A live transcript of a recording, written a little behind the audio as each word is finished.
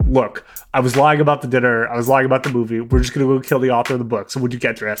look, I was lying about the dinner. I was lying about the movie. We're just going to go kill the author of the book. So would you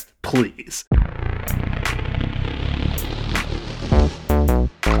get dressed, please?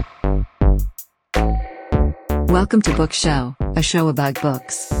 Welcome to Book Show, a show about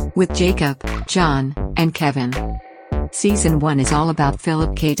books, with Jacob, John, and Kevin. Season 1 is all about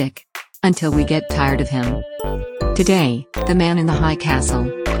Philip K. Dick. Until we get tired of him. Today, The Man in the High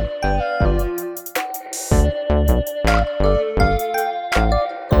Castle.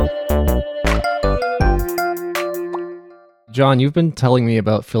 John, you've been telling me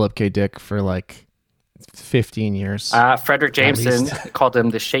about Philip K. Dick for like 15 years. Frederick Jameson called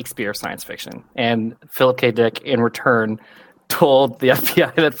him the Shakespeare of science fiction. And Philip K. Dick, in return, told the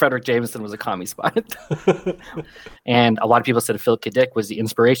FBI that Frederick Jameson was a commie spy. And a lot of people said Philip K. Dick was the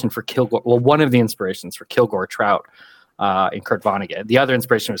inspiration for Kilgore. Well, one of the inspirations for Kilgore Trout in Kurt Vonnegut. The other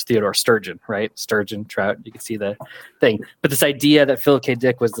inspiration was Theodore Sturgeon, right? Sturgeon, Trout, you can see the thing. But this idea that Philip K.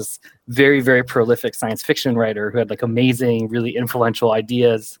 Dick was this very, very prolific science fiction writer who had like amazing, really influential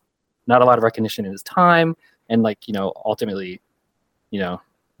ideas, not a lot of recognition in his time, and like, you know, ultimately, you know,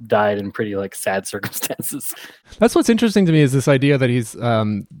 died in pretty like sad circumstances. That's what's interesting to me is this idea that he's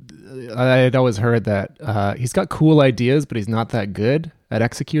I had always heard that he's got cool ideas, but he's not that good at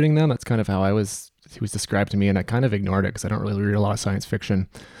executing them. That's kind of how he was described to me, and I kind of ignored it because I don't really read a lot of science fiction,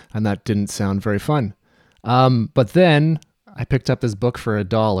 and that didn't sound very fun. But then I picked up this book for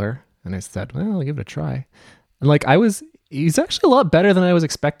 $1, and I said, well, I'll give it a try. And like he's actually a lot better than I was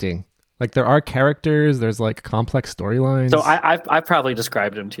expecting. Like there are characters, there's like complex storylines. So I've probably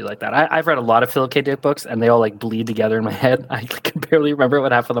described him to you like that. I've read a lot of Philip K. Dick books, and they all like bleed together in my head. I can barely remember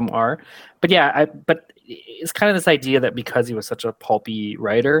what half of them are. But yeah, but it's kind of this idea that because he was such a pulpy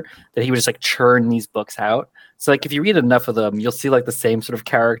writer, that he would just like churn these books out. So like if you read enough of them, you'll see like the same sort of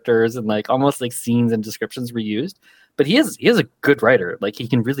characters and like almost like scenes and descriptions reused. But he is a good writer. Like he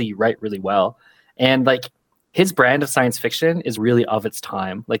can really write really well, and like his brand of science fiction is really of its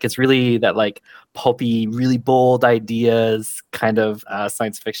time. Like it's really that like pulpy, really bold ideas kind of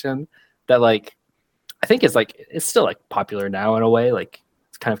science fiction that like I think is like it's still like popular now in a way. Like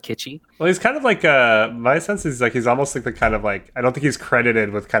it's kind of kitschy. Well, he's kind of like my sense is like he's almost like the kind of like I don't think he's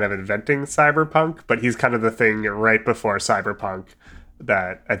credited with kind of inventing cyberpunk, but he's kind of the thing right before cyberpunk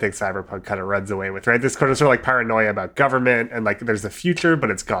that I think cyberpunk kind of runs away with, right? This kind of sort of like paranoia about government and like there's the future, but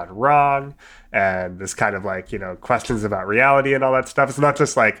it's gone wrong. And this kind of like, you know, questions about reality and all that stuff. It's not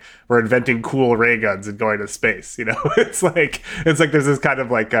just like we're inventing cool ray guns and going to space, you know? It's like there's this kind of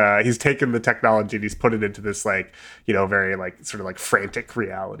like he's taken the technology and he's put it into this like, you know, very like sort of like frantic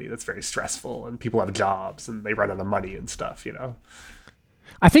reality that's very stressful and people have jobs and they run out of money and stuff, you know?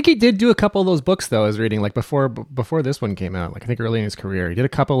 I think he did do a couple of those books though. I was reading like before this one came out. Like I think early in his career, he did a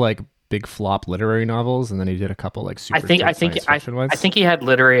couple like big flop literary novels, and then he did a couple like super. I think he had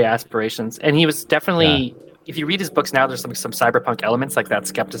literary aspirations, and he was definitely. Yeah. If you read his books now, there's some cyberpunk elements like that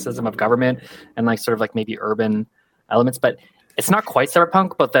skepticism of government and like sort of like maybe urban elements, but it's not quite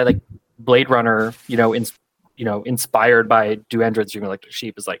cyberpunk. But that like Blade Runner, inspired by Do Androids Dream of Electric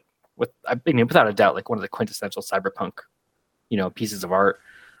Sheep is like without a doubt like one of the quintessential cyberpunk, pieces of art.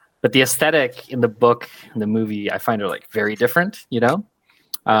 But the aesthetic in the book and the movie, I find are like very different,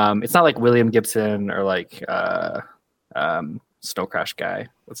 It's not like William Gibson or like Snow Crash guy.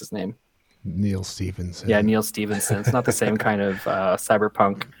 What's his name? Neil Stephenson. Yeah, Neil Stephenson. It's not the same kind of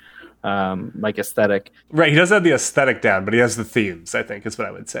cyberpunk like aesthetic. Right, he doesn't have the aesthetic down, but he has the themes, I think, is what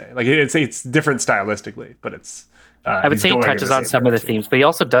I would say. Like it's different stylistically, but it's I would say he touches on some of the themes, but he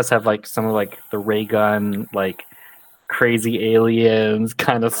also does have like some of like the ray gun, like crazy aliens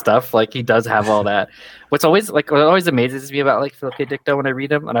kind of stuff. Like he does have all that. What always amazes me about like Philip K. Dick though when I read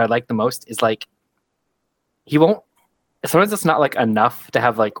him, and I like the most is like he won't. Sometimes it's not like enough to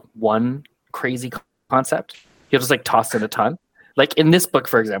have like one crazy concept. He'll just like toss in a ton. Like in this book,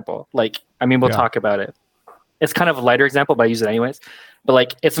 for example. Like we'll talk about it. It's kind of a lighter example, but I use it anyways. But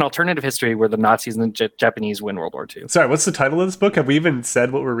like it's an alternative history where the Nazis and the Japanese win World War II. Sorry, what's the title of this book? Have we even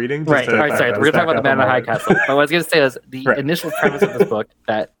said what we're reading? Right. All right, sorry. We're talking about The Man in the High Castle. But what I was going to say is the initial premise of this book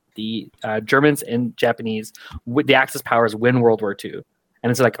that the Germans and Japanese, with the Axis powers, win World War II. And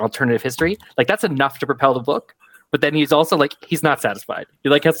it's like alternative history. Like that's enough to propel the book. But then he's also like, he's not satisfied. He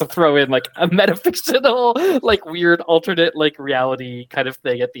like has to throw in like a metafictional, like weird alternate like reality kind of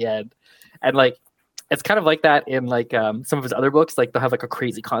thing at the end. And like, it's kind of like that in like some of his other books. Like they'll have like a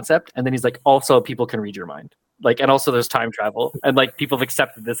crazy concept, and then he's like, also people can read your mind. Like, and also there's time travel, and like people have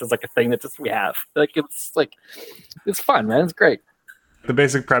accepted this as like a thing that just we have. Like it's fun, man. It's great. The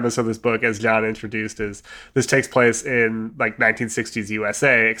basic premise of this book, as John introduced, is this takes place in like 1960s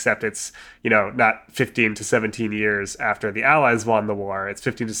USA, except it's, not 15 to 17 years after the Allies won the war. It's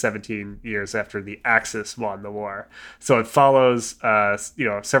 15 to 17 years after the Axis won the war. So it follows,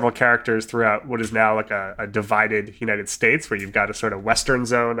 several characters throughout what is now like a divided United States, where you've got a sort of Western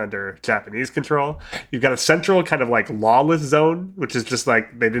zone under Japanese control. You've got a central kind of like lawless zone, which is just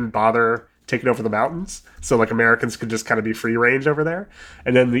like they didn't bother taking over the mountains, so like Americans could just kind of be free range over there.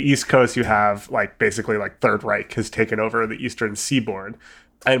 And then the East Coast, you have like basically like Third Reich has taken over the eastern seaboard.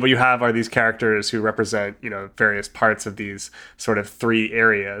 And what you have are these characters who represent, various parts of these sort of three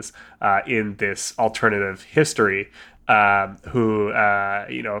areas in this alternative history, who,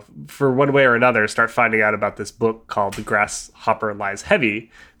 for one way or another, start finding out about this book called The Grasshopper Lies Heavy,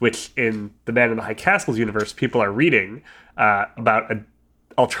 which in the Man in the High Castles universe, people are reading about a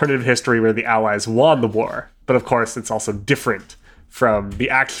alternative history where the Allies won the war. But of course, it's also different from the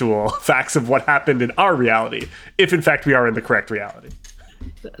actual facts of what happened in our reality, if in fact we are in the correct reality.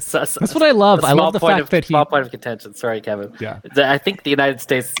 That's what I love. I love the fact that small point of contention. Sorry, Kevin. Yeah. I think the United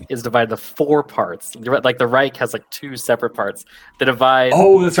States is divided into 4 parts. Like the Reich has like 2 separate parts that divide.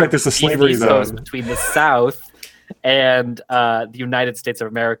 Oh, that's right. There's the slavery zone between the South and the United States of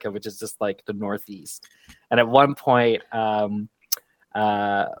America, which is just like the Northeast. And at one point, Frank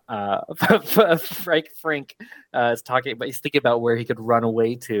is talking about, he's thinking about where he could run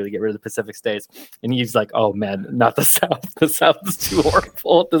away to get rid of the Pacific states, and he's like, oh man, not the South. The South is too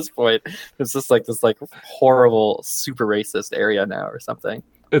horrible at this point. It's just like this like horrible super racist area now or something.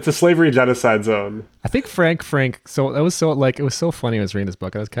 It's a slavery genocide zone. I think Frank, so that was so like, it was so funny. I was reading this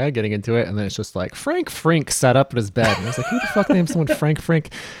book. I was kind of getting into it, and then it's just like Frank sat up in his bed, and I was like, who the fuck named someone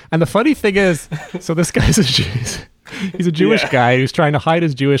Frank? And the funny thing is, so this guy's he's a Jewish guy who's trying to hide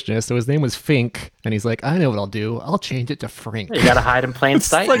his Jewishness. So his name was Fink, and he's like, I know what I'll do. I'll change it to Frank. You gotta hide in plain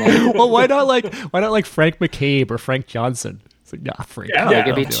sight. Like, well, why not like Frank McCabe or Frank Johnson? It's like, nah, Frank. Yeah, it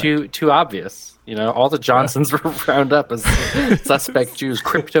could be too obvious. All the Johnsons were round up as suspect Jews,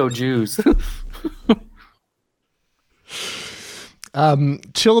 crypto Jews.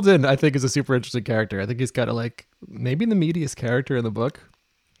 Childen, I think, is a super interesting character. I think he's kind of like maybe the meatiest character in the book.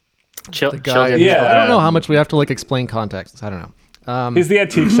 Childen. I don't know how much we have to like explain context. I don't know. He's the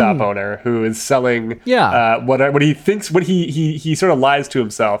antique shop owner who is selling what he thinks, what he sort of lies to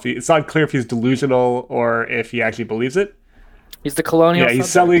himself. It's not clear if he's delusional or if he actually believes it. He's the colonial. Yeah, he's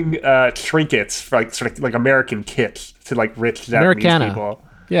selling trinkets for like sort of like American kits to like rich Japanese people.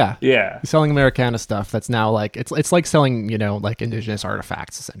 Yeah. He's selling Americana stuff that's now like it's like selling like indigenous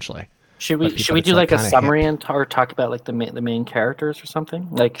artifacts essentially. Should we do like a summary or talk about like the main characters or something?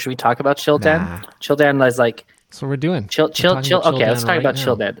 Like, should we talk about Childen? Nah. Childen is like. That's what we're doing. Chill. Okay, let's talk about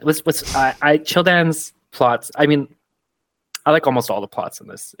Childen. Childen's plots. I mean, I like almost all the plots in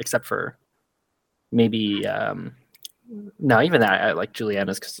this, except for maybe. No, even that I like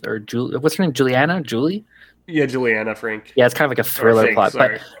Juliana's what's her name? Julie? Yeah, Juliana Frank. Yeah, it's kind of like a thriller plot.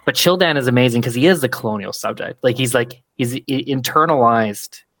 But Childen is amazing because he is the colonial subject. Like he's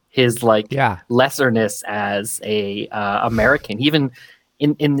internalized his lesserness as a American. Even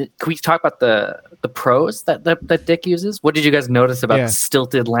can we talk about the prose that Dick uses? What did you guys notice about the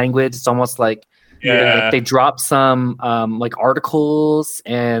stilted language? It's almost like they drop some like articles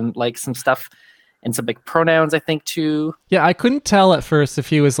and like some stuff. And some big pronouns, I think, too. Yeah, I couldn't tell at first if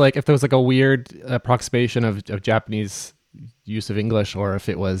there was like a weird approximation of Japanese use of English or if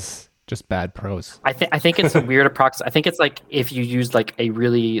it was just bad prose. I think it's a weird approximation. I think it's like if you use like a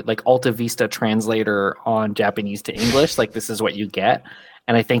really like Alta Vista translator on Japanese to English, like this is what you get.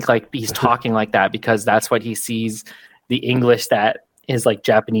 And I think like he's talking like that because that's what he sees the English that his like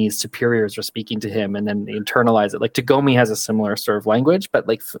Japanese superiors are speaking to him, and then they internalize it. Like Tagomi has a similar sort of language, but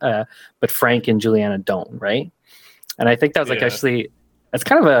but Frank and Juliana don't, right? And I think that was like actually, that's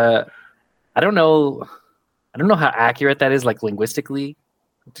kind of I don't know how accurate that is like linguistically,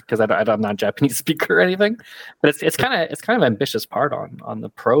 because I'm not a Japanese speaker or anything, but it's kind of ambitious part on the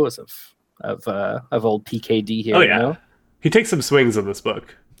prose of old PKD here. Oh yeah, you know? He takes some swings in this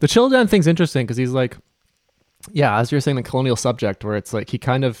book. The Childen thing's interesting because he's like. Yeah, as you're saying, the colonial subject, where it's like he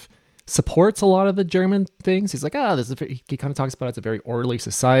kind of supports a lot of the German things. He's like, he kind of talks about it's a very orderly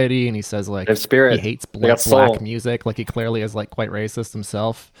society, and he says like he hates black music, like he clearly is like quite racist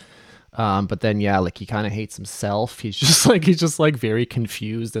himself. But then like he kind of hates himself. He's just like very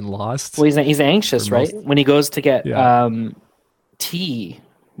confused and lost. Well, he's anxious, right? When he goes to get tea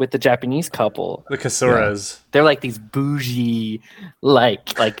with the Japanese couple. The Kasuras. They're like these bougie, like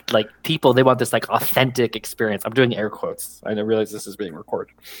people. They want this like authentic experience. I'm doing air quotes. I realize this is being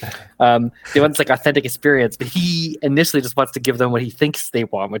recorded. They want this like authentic experience, but he initially just wants to give them what he thinks they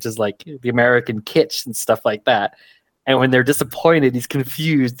want, which is like the American kitsch and stuff like that. And when they're disappointed, he's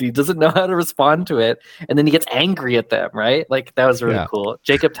confused. He doesn't know how to respond to it. And then he gets angry at them, right? Like, that was really cool.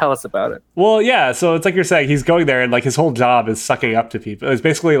 Jacob, tell us about it. Well, yeah. So it's like you're saying, he's going there and like his whole job is sucking up to people. It's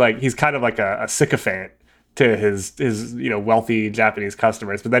basically like he's kind of like a sycophant to his wealthy Japanese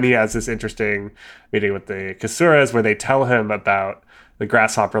customers. But then he has this interesting meeting with the Kasuras where they tell him about The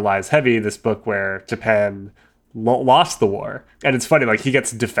Grasshopper Lies Heavy, this book where Japan lost the war. And it's funny, like he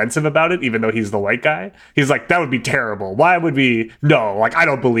gets defensive about it even though he's the white guy. He's like, that would be terrible. Why would we? No, like I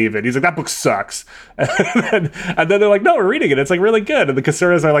don't believe it. He's like, that book sucks. And then they're like, no, we're reading it, it's like really good. And the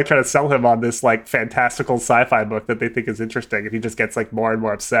Kasuras are like trying to sell him on this like fantastical sci-fi book that they think is interesting, and he just gets like more and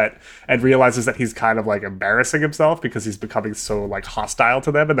more upset and realizes that he's kind of like embarrassing himself because he's becoming so like hostile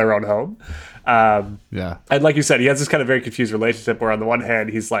to them in their own home. And like you said, he has this kind of very confused relationship where on the one hand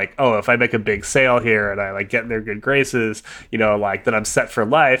he's like, oh, if I make a big sale here and I like get in their good graces, like then I'm set for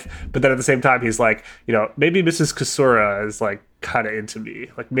life. But then at the same time he's like, maybe Mrs. Kasura is like kind of into me,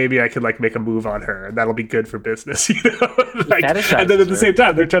 like maybe I could like make a move on her and that'll be good for business. Like, and then at the same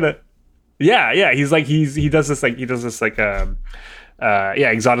time they're trying to he's like he does this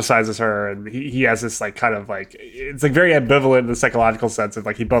exoticizes her, and he has this like kind of like, it's like very ambivalent in the psychological sense of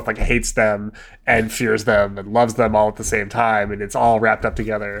like he both like hates them and fears them and loves them all at the same time, and it's all wrapped up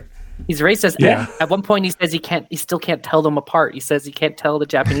together. He's racist. Yeah. At one point he says he still can't tell them apart. He says he can't tell the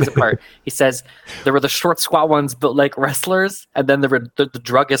Japanese apart. He says there were the short squat ones built like wrestlers, and then there were the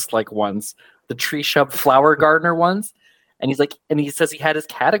druggist like ones, the tree shrub flower gardener ones. And he's like, and he says he had his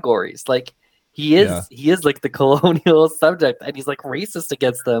categories. Like he is like the colonial subject, and he's like racist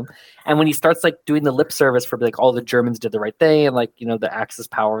against them. And when he starts like doing the lip service for like all the Germans did the right thing and like, the Axis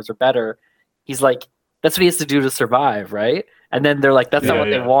powers are better, he's like, that's what he has to do to survive, right? And then they're like, that's not what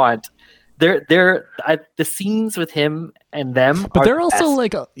they want. The scenes with him and them, but they're also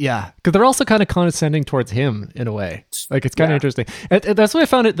like, because they're also kind of condescending towards him in a way. Like it's kind of interesting. And that's why I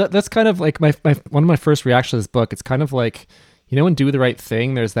found it. That's kind of like my one of my first reactions to this book. It's kind of like, in Do the Right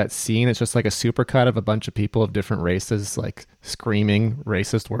Thing, there's that scene. It's just like a supercut of a bunch of people of different races, like screaming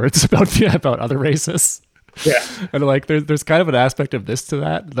racist words about other races. Yeah, and like there's kind of an aspect of this to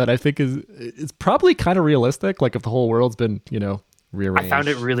that I think is probably kind of realistic. Like if the whole world's been rearranged, I found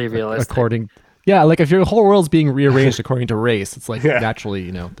it really realistic. Like if your whole world's being rearranged according to race, it's like naturally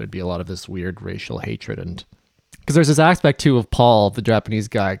there'd be a lot of this weird racial hatred, and because there's this aspect too of Paul, the Japanese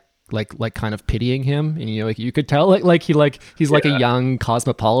guy, like kind of pitying him, and like you could tell he's like a young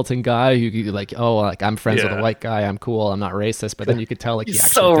cosmopolitan guy who like, oh, like I'm friends with a white guy, I'm cool, I'm not racist, but then you could tell like he actually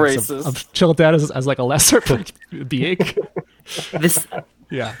so thinks racist of Childan as like a lesser being.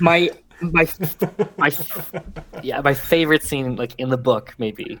 My favorite scene like in the book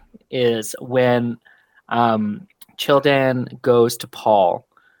maybe is when Childan goes to Paul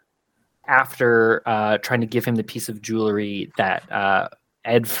after trying to give him the piece of jewelry that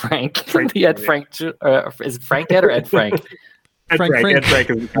Ed Frank. Is it Frank Ed or Ed Frank? Ed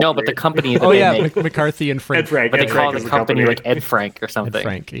Frank is no, but the company. McCarthy and Frank. Ed Frank. But they Ed call Frank the company like Ed Frank or something. Ed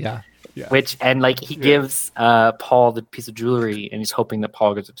Frank, yeah. Which and like he gives Paul the piece of jewelry, and he's hoping that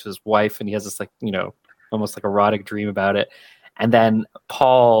Paul gives it to his wife, and he has this like almost like erotic dream about it, and then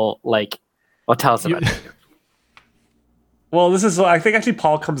Paul tell us about it. Well, this is, I think actually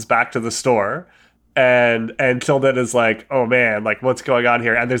Paul comes back to the store. And Tilden is like, oh man, like what's going on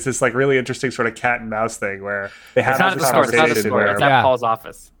here? And there's this like really interesting sort of cat and mouse thing where they have this conversation. It's at Paul's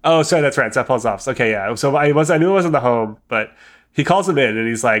office. Oh, sorry, that's right. It's at Paul's office. Okay, yeah. So I knew it wasn't the home, but he calls him in and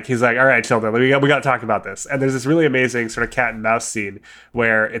he's like, all right, Tilden, we got to talk about this. And there's this really amazing sort of cat and mouse scene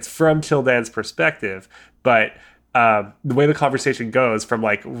where it's from Tilden's perspective, but the way the conversation goes from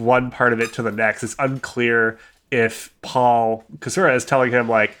like one part of it to the next, it's unclear if Paul Kasura is telling him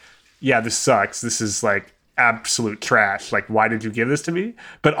like, yeah, this sucks. This is like absolute trash. Like, why did you give this to me?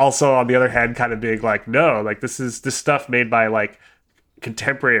 But also on the other hand, kind of being like, no, like this stuff made by like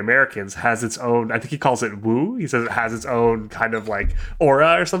contemporary Americans has its own, I think he calls it woo. He says it has its own kind of like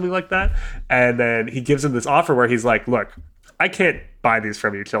aura or something like that. And then he gives him this offer where he's like, look, I can't buy these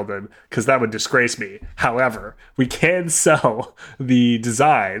from you, Tilden, because that would disgrace me. However, we can sell the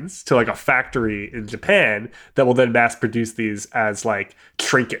designs to like a factory in Japan that will then mass produce these as like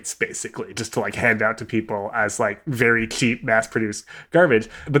trinkets, basically, just to like hand out to people as like very cheap mass produced garbage.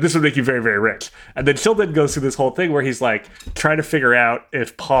 But this would make you very, very rich. And then Tilden goes through this whole thing where he's like trying to figure out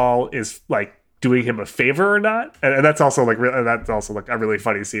if Paul is like doing him a favor or not. And that's also like a really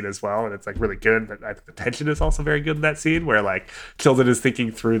funny scene as well. And it's like really good. But I think the tension is also very good in that scene where like Tilden is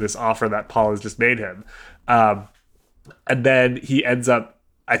thinking through this offer that Paul has just made him. And then he ends up,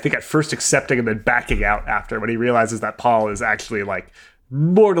 I think, at first accepting and then backing out after, when he realizes that Paul is actually like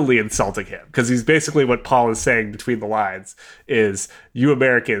mortally insulting him, because he's basically, what Paul is saying between the lines is, you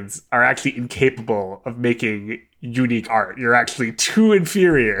Americans are actually incapable of making unique art. You're actually too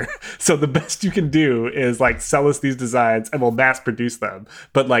inferior. So the best you can do is like sell us these designs and we'll mass produce them.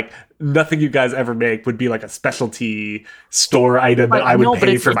 But like nothing you guys ever make would be like a specialty store item that I would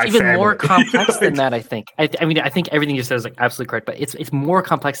pay for my family. It's even more complex than that, I think. I mean, I think everything you said is like absolutely correct, but it's more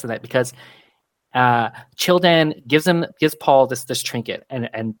complex than that, because Childan gives Paul this trinket,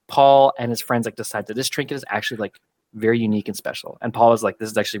 and Paul and his friends like decide that this trinket is actually like very unique and special. And Paul is like, this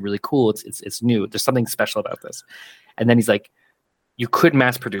is actually really cool. It's new. There's something special about this. And then he's like, you could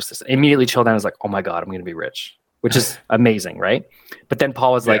mass produce this. Immediately Childan is like, oh my God, I'm going to be rich, which is amazing, right? But then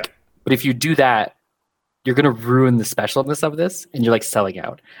Paul is like, but if you do that, you're going to ruin the specialness of this, and you're like selling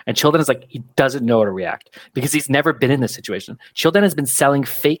out. And Childan is like, he doesn't know how to react because he's never been in this situation. Childan has been selling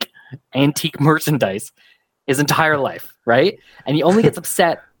fake antique merchandise his entire life, right? And he only gets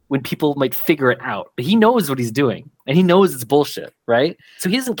upset when people might figure it out. But he knows what he's doing, and he knows it's bullshit, right? So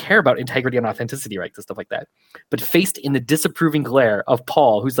he doesn't care about integrity and authenticity, right? And stuff like that. But faced in the disapproving glare of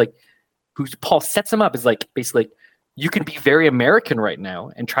Paul, who Paul sets him up, is like, basically, you can be very American right now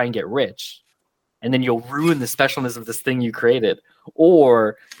and try and get rich, and then you'll ruin the specialness of this thing you created.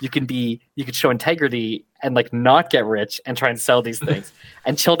 Or you could show integrity and like not get rich and try and sell these things.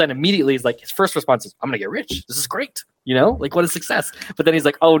 And Childan immediately is like, his first response is, I'm gonna get rich. This is great. You know, like, what a success. But then he's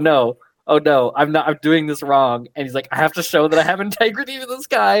like, oh no, I'm doing this wrong. And he's like, I have to show that I have integrity with this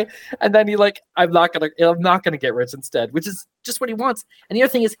guy. And then I'm not gonna get rich instead, which is just what he wants. And the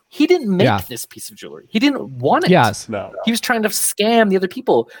other thing is, he didn't make this piece of jewelry. He didn't want it. Yes. No. He was trying to scam the other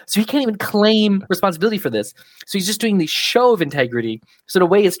people. So he can't even claim responsibility for this. So he's just doing the show of integrity. So in a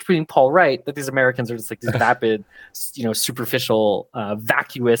way, it's treating Paul right, that these Americans are just like these vapid, superficial,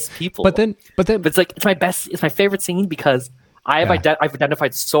 vacuous people. But then it's like, it's my favorite scene, because I've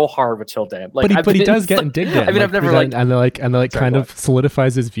identified so hard with Childan. Like, but he does get indignant. I mean, I've never kind of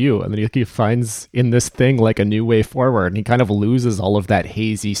solidifies his view, and then he finds in this thing like a new way forward, and he kind of loses all of that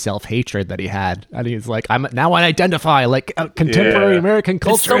hazy self-hatred that he had, and he's like, I identify like contemporary American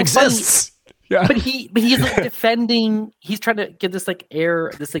culture exists. Yeah. But he's like defending. He's trying to get this like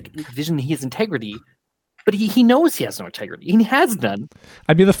air, this like vision. He has integrity. But he knows he has no integrity. He has none.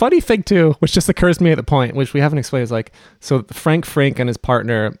 I mean, the funny thing, too, which just occurs to me at the point, which we haven't explained, is like, so Frank and his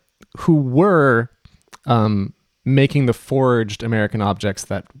partner, who were making the forged American objects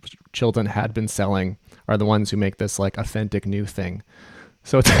that Childan had been selling, are the ones who make this like authentic new thing.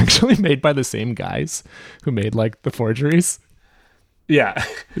 So it's actually made by the same guys who made like the forgeries. Yeah.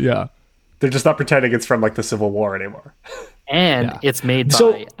 Yeah. They're just not pretending it's from like the Civil War anymore. And it's made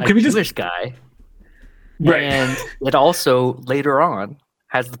by a Jewish guy. Right. And it also later on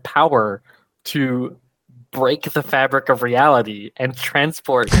has the power to break the fabric of reality and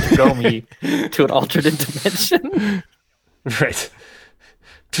transport Gomi to an alternate dimension. Right.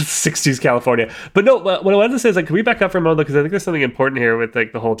 To 60s California. But no, what I wanted to say is, like, can we back up for a moment? Because I think there's something important here with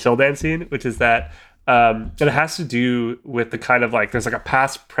like the whole Childan scene, which is that it has to do with the kind of like, there's like a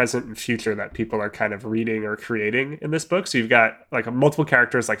past, present, and future that people are kind of reading or creating in this book. So you've got like multiple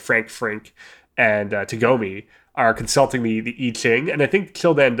characters like Frank, and Tagomi are consulting the I Ching, and I think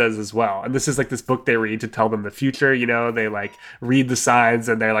Childan does as well. And this is like this book they read to tell them the future. They like read the signs,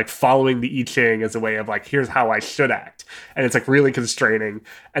 and they're like following the I Ching as a way of like, here's how I should act. And it's like really constraining.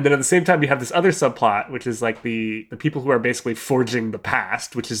 And then at the same time, you have this other subplot, which is like the people who are basically forging the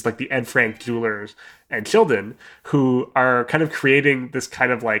past, which is like the Ed Frank jewelers and Childan, who are kind of creating this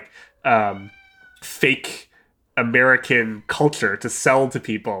kind of like fake American culture to sell to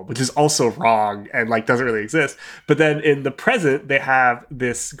people, which is also wrong and like doesn't really exist. But then in the present, they have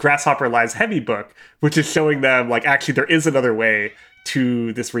this Grasshopper Lies Heavy book, which is showing them like, actually there is another way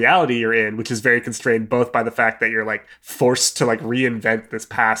to this reality you're in, which is very constrained both by the fact that you're like forced to like reinvent this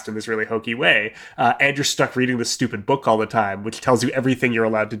past in this really hokey way, and you're stuck reading this stupid book all the time, which tells you everything you're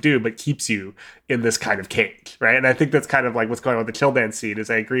allowed to do but keeps you in this kind of cage, right? And I think that's kind of like what's going on with the Childan scene.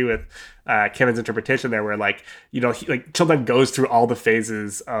 Is I agree with Kevin's interpretation there, where like, Childan goes through all the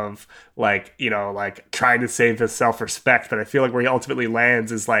phases of like, like trying to save his self-respect, but I feel like where he ultimately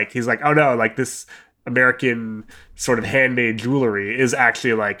lands is like, he's like, oh no, like this American sort of handmade jewelry is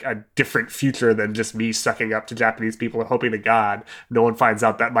actually like a different future than just me sucking up to Japanese people and hoping to God no one finds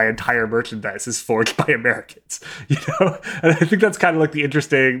out that my entire merchandise is forged by Americans, you know? And I think that's kind of like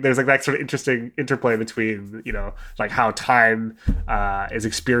there's like that sort of interesting interplay between, you know, like how time is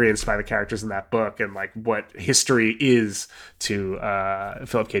experienced by the characters in that book and like what history is to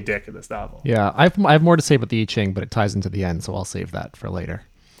Philip K. Dick in this novel. Yeah, I have more to say about the I Ching, but it ties into the end, so I'll save that for later.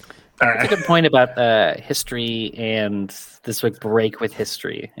 That's a good point about history and this like break with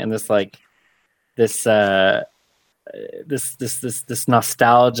history and this like this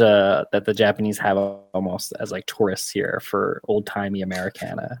nostalgia that the Japanese have almost as like tourists here for old timey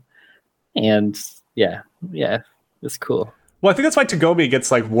Americana, and yeah, it's cool. Well, I think that's why Tagomi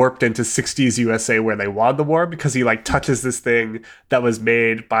gets like warped into 60s USA where they won the war, because he like touches this thing that was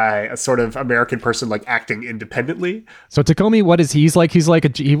made by a sort of American person like acting independently. So Tagomi, what is he's like? He's like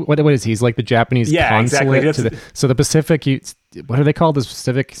what is he? He's like the Japanese consulate exactly. So the Pacific, what are they called? The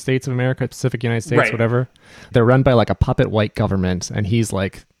Pacific States of America, Pacific United States, right. Whatever. They're run by like a puppet white government, and he's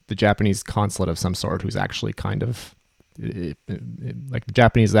like the Japanese consulate of some sort, who's actually kind of like the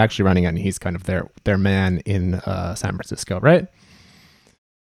Japanese is actually running it, and he's kind of their man in San Francisco, right?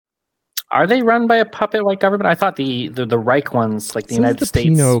 Are they run by a puppet white government? I thought the Reich ones, like the United States,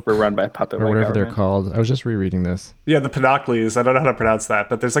 Pinot, were run by a puppet or white whatever government. they're called. I was just rereading this. Yeah, the Pinocchles. I don't know how to pronounce that,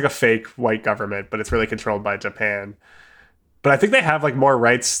 but there's like a fake white government, but it's really controlled by Japan. But I think they have like more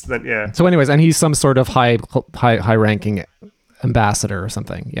rights than So, anyways, and he's some sort of high ranking ambassador or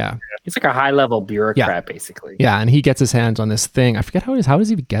something. Yeah. He's like a high level bureaucrat, basically. Yeah, and he gets his hands on this thing. I forget how does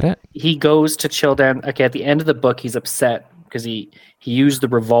he get it? He goes to Childan. Okay, at the end of the book, he's upset because he used the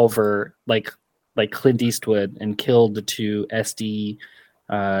revolver like Clint Eastwood and killed the two SD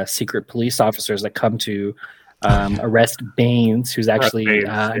secret police officers that come to arrest Baines, who's actually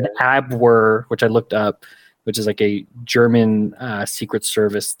an Abwehr, which I looked up, which is like a German secret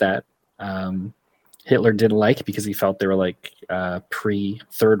service that Hitler didn't like because he felt they were like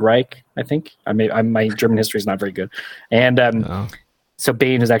pre-Third Reich, I think. My German history is not very good. And so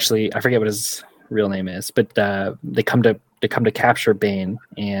Bane is actually, I forget what his real name is, but they come to capture Bane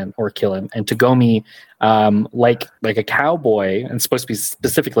or kill him. And Tagomi, like a cowboy, and supposed to be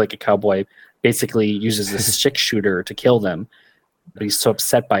specifically like a cowboy, basically uses a six shooter to kill them. But he's so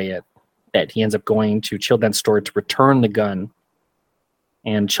upset by it that he ends up going to Childan's store to return the gun,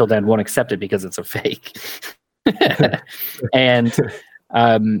 and Childan won't accept it because it's a fake. And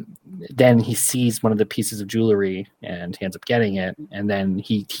then he sees one of the pieces of jewelry and he ends up getting it. And then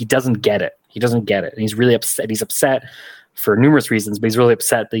he doesn't get it. And he's really upset. He's upset for numerous reasons, but he's really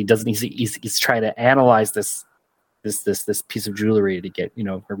upset that he doesn't. He's trying to analyze this piece of jewelry to get,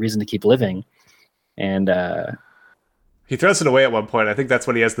 a reason to keep living. And he throws it away at one point. I think that's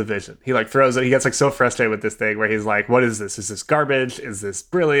when he has the vision. He like throws it. He gets like so frustrated with this thing where he's like, what is this? Is this garbage? Is this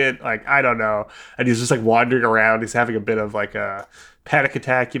brilliant? Like, I don't know. And he's just like wandering around. He's having a bit of like a panic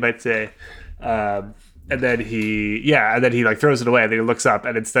attack, you might say. And then he like throws it away, and then he looks up,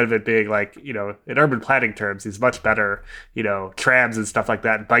 and instead of it being like, in urban planning terms, these much better, trams and stuff like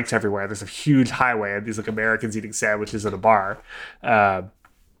that, and bikes everywhere. There's a huge highway and these like Americans eating sandwiches at a bar. And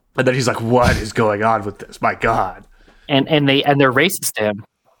then he's like, what is going on with this? My God. And they're racist to him.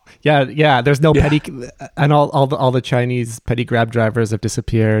 Yeah. There's no petty, and all the Chinese petty grab drivers have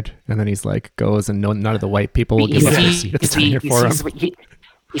disappeared. And then he's like goes, and none of the white people will give up a seat at for him.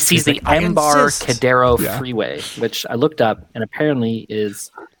 He sees the Embar Cadero Freeway, which I looked up, and apparently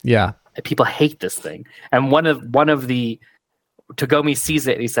is people hate this thing. And one of the Tagomi sees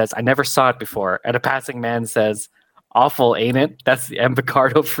it, and he says, "I never saw it before." And a passing man says, "Awful, ain't it? That's the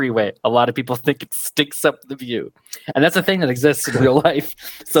Embarcado Freeway. A lot of people think it stinks up the view." And that's a thing that exists in real life.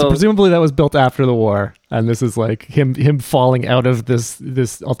 So presumably that was built after the war, and this is like him falling out of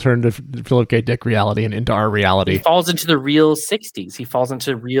this alternative Philip K. Dick reality and into our reality. He falls into the real 60s. He falls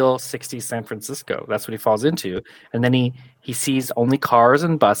into real 60s San Francisco. That's what he falls into. And then he sees only cars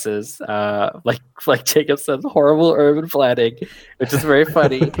and buses, like Jacob says, horrible urban planning, which is very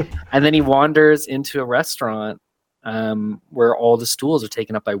funny. And then he wanders into a restaurant where all the stools are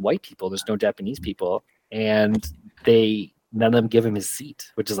taken up by white people. There's no Japanese people, and none of them give him his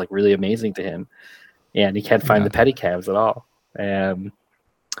seat, which is like really amazing to him. And he can't find the pedicabs at all.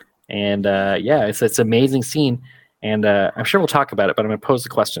 It's an amazing scene. And I'm sure we'll talk about it, but I'm going to pose the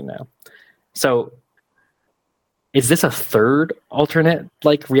question now. So, is this a third alternate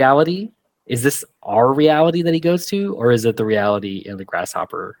like reality? Is this our reality that he goes to, or is it the reality in the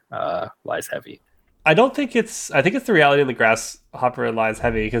Grasshopper Lies Heavy? I don't think I think it's the reality in the grasshopper lies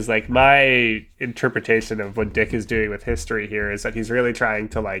heavy, because like my interpretation of what Dick is doing with history here is that he's really trying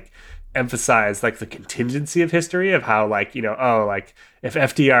to like emphasize like the contingency of history, of how like, oh, like if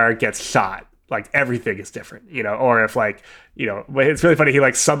FDR gets shot, like everything is different, or if like, it's really funny. He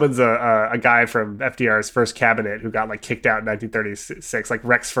like summons a guy from FDR's first cabinet who got like kicked out in 1936, like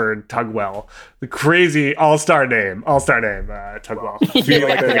Rexford Tugwell, the crazy all-star name, Tugwell, being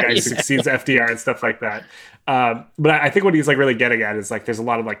like the guy who succeeds FDR and stuff like that. But I think what he's like really getting at is like there's a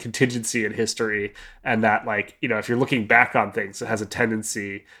lot of like contingency in history, and that like, if you're looking back on things, it has a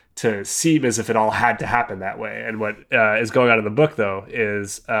tendency to seem as if it all had to happen that way. And what is going on in the book though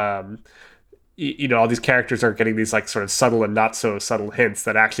is all these characters are getting these like sort of subtle and not so subtle hints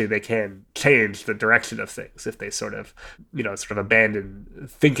that actually they can change the direction of things if they sort of abandon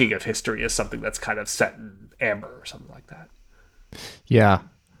thinking of history as something that's kind of set in amber or something like that. Yeah.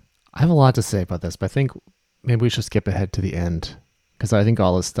 I have a lot to say about this, but I think maybe we should skip ahead to the end, because I think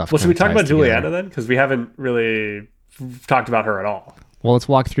all this stuff. Well, should we talk about together. Juliana then? Because we haven't really talked about her at all. Well, let's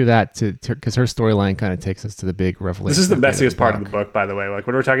walk through that because her storyline kind of takes us to the big revelation. This is the messiest part of the book, by the way. Like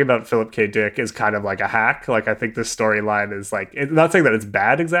when we're talking about Philip K. Dick is kind of like a hack. Like I think this storyline is like, it's not saying that it's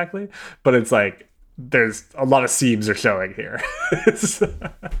bad exactly, but it's like there's a lot of seams are showing here.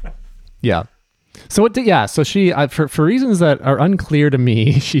 Yeah. So so she for reasons that are unclear to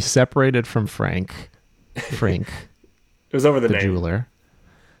me, she separated from Frank. It was over the name. Jeweler.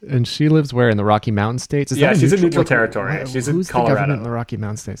 And she lives where, in the Rocky Mountain states? She's in neutral territory. She's in Colorado. The government in the Rocky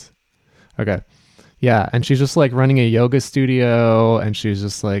Mountain states? Okay. Yeah, and she's just like running a yoga studio, and she's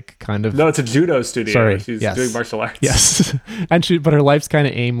just like kind of... No, it's a judo studio. Sorry, she's yes. doing martial arts. Yes. But her life's kind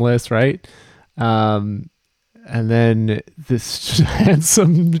of aimless, right? And then this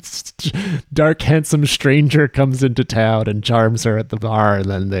dark, handsome stranger comes into town and charms her at the bar, and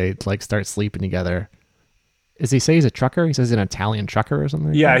then they like start sleeping together. Does he say he's a trucker? He says he's an Italian trucker or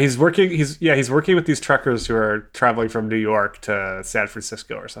something. Yeah, he's working with these truckers who are traveling from New York to San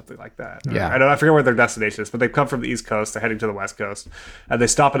Francisco or something like that. Yeah, I forget where their destination is, but they've come from the East Coast. They're heading to the West Coast, and they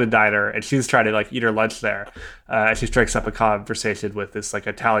stop at a diner, and she's trying to like eat her lunch there. And she strikes up a conversation with this like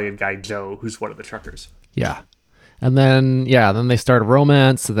Italian guy Joe, who's one of the truckers. Yeah. And then they start a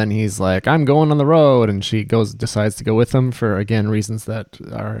romance. And then he's like, I'm going on the road. And she decides to go with him for, again, reasons that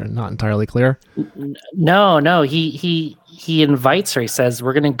are not entirely clear. No. He invites her. He says,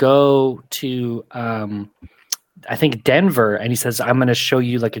 we're going to go to, I think, Denver. And he says, I'm going to show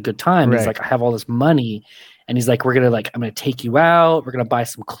you like a good time. Right. He's like, I have all this money. And he's like, I'm going to take you out. We're going to buy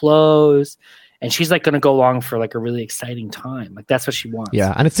some clothes. And she's like going to go along for like a really exciting time. Like that's what she wants.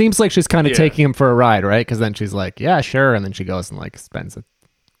 Yeah. And it seems like she's kind of taking him for a ride, right? Because then she's like, yeah, sure. And then she goes and like spends it.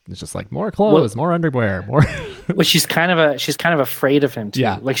 It's just like more clothes, more underwear, more. Well, she's kind of afraid of him too.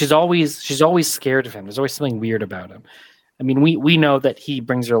 Yeah. Like she's always scared of him. There's always something weird about him. I mean, we know that he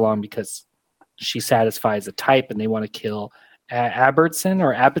brings her along because she satisfies a type and they want to kill Abbottson.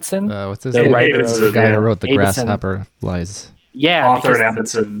 What's his the name? writer The guy who wrote The Abbottson. Grasshopper Lies. Yeah, author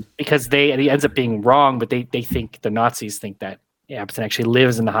Abbottson. Because he ends up being wrong, but they think the Nazis think that Abbottson actually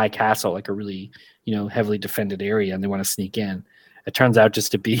lives in the high castle, like a really heavily defended area, and they want to sneak in. It turns out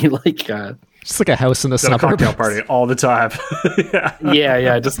just to be like just like a house in the suburbs. Cocktail party all the time.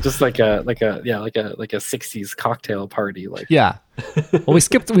 yeah, just like a 60s cocktail party. Like well, we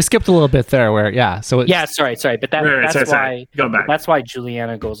skipped a little bit there where sorry, but that's why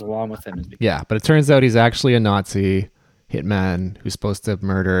Juliana goes along with him. But it turns out he's actually a Nazi hitman who's supposed to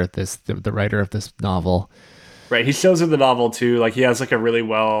murder the writer of this novel. Right. He shows her the novel too. Like he has like a really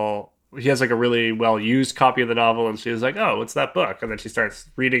well used copy of the novel, and she's like, oh, what's that book? And then she starts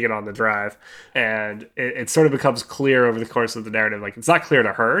reading it on the drive, and it sort of becomes clear over the course of the narrative. Like it's not clear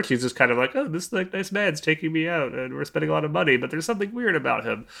to her. She's just kind of like, oh, this like nice man's taking me out and we're spending a lot of money, but there's something weird about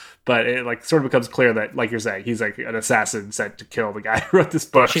him. But it like sort of becomes clear that, like you're saying, he's like an assassin sent to kill the guy who wrote this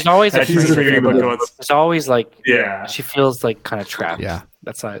book. She's always reading the book. It's always like she feels like kind of trapped. Yeah.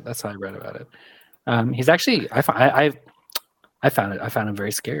 That's how I read about it. He's actually I found him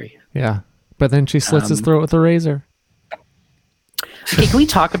very scary. Yeah. But then she slits his throat with a razor. Okay, can we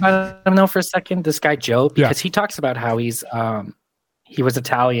talk about him though for a second? This guy Joe, because he talks about how he was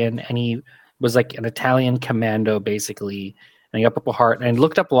Italian and he was like an Italian commando basically, and he got Purple Heart, and I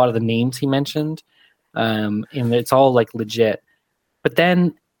looked up a lot of the names he mentioned, and it's all like legit. But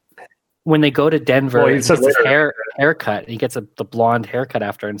then when they go to Denver, he gets his haircut. He gets the blonde haircut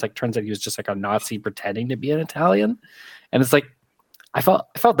after, and it's like turns out he was just like a Nazi pretending to be an Italian, and it's like. I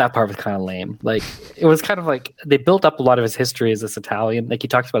felt that part was kind of lame. Like it was kind of like they built up a lot of his history as this Italian. Like he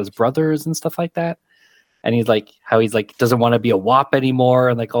talks about his brothers and stuff like that. and he's like how he's like doesn't want to be a WAP anymore,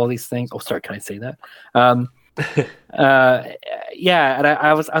 and like all these things. Oh, sorry, can I say that? Yeah, and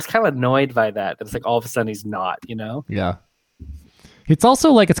I was kind of annoyed by that. It's like all of a sudden he's not, you know? Yeah. It's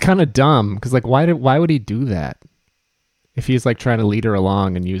also like it's kind of dumb because like why would he do that if he's like trying to lead her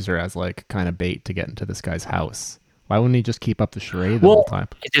along and use her as like kind of bait to get into this guy's house? Why wouldn't he just keep up the charade the whole time?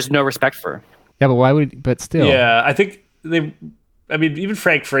 It's just no respect for her. Yeah, but why would? But still, Yeah, I think they. I mean, even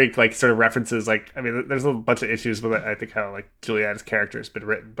Frank Frink like sort of references like I mean, there's a bunch of issues with I think how like Juliana's character has been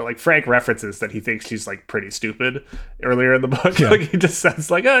written, but like Frank references that he thinks she's like pretty stupid earlier in the book. Yeah. Like he just says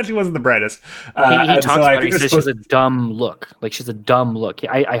like, oh, she wasn't the brightest. He talks about her. He says she's a dumb look. Like she's a dumb look.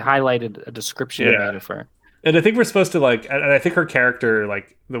 I highlighted a description of her. And I think we're supposed to like, and I think her character,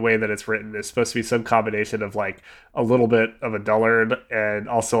 like the way that it's written, is supposed to be some combination of like a little bit of a dullard and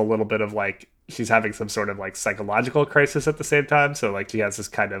also a little bit of like she's having some sort of like psychological crisis at the same time. So like she has this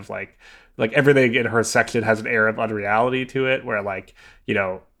kind of like everything in her section has an air of unreality to it, where like, you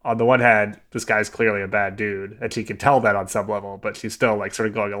know, on the one hand, this guy's clearly a bad dude, and she can tell that on some level, but she's still like sort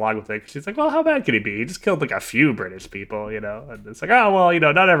of going along with it. She's like, well, how bad could he be? He just killed like a few British people, you know? And it's like, oh, well, you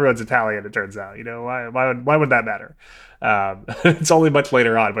know, not everyone's Italian, it turns out, you know, why would that matter? It's only much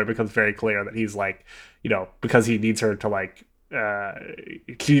later on where it becomes very clear that he's like, you know, because he needs her to like,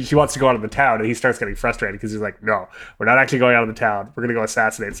 she wants to go out of the town, and he starts getting frustrated because he's like, no, we're not actually going out of the town, we're gonna go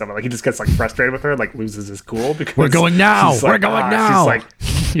assassinate someone. Like he just gets like frustrated with her and like loses his cool because we're going now. Like, we're going now. She's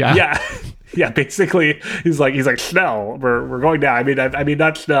like, yeah. Yeah, basically he's like Schnell, we're going now. I mean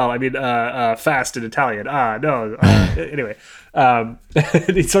not Schnell, I mean fast in Italian. No. Anyway,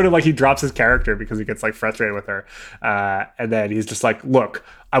 he sort of like he drops his character because he gets like frustrated with her, and then he's just like, look,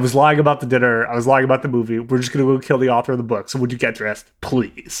 I was lying about the dinner, I was lying about the movie, we're just gonna go kill the author of the book, so would you get dressed,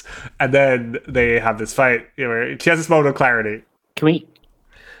 please? And then they have this fight, you know, where she has this moment of clarity. Can we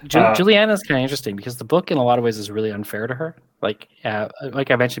Juliana's kind of interesting because the book in a lot of ways is really unfair to her. Like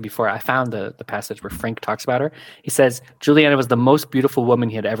I mentioned before, I found the passage where Frank talks about her. He says Juliana was the most beautiful woman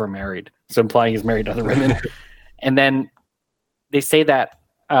he had ever married, so implying he's married other women. And then they say that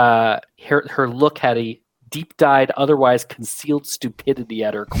her look had a deep-dyed, otherwise concealed stupidity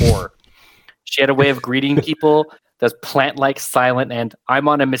at her core. She had a way of greeting people that's plant-like, silent, and I'm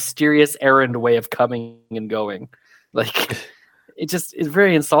on a mysterious errand way of coming and going. Like it's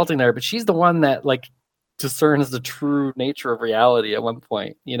very insulting there. But she's the one that like discerns the true nature of reality at one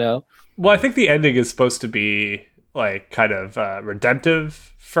point, you know? Well, I think the ending is supposed to be like kind of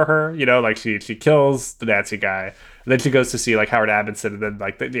redemptive for her, you know, like she kills the Nazi guy, and then she goes to see like Howard Amundsen, and then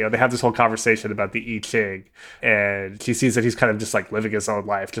like you know they have this whole conversation about the I Ching, and she sees that he's kind of just like living his own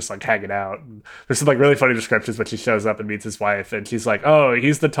life, just like hanging out. And there's some like really funny descriptions when she shows up and meets his wife, and she's like, oh,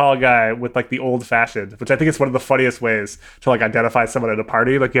 he's the tall guy with like the old fashioned, which I think is one of the funniest ways to like identify someone at a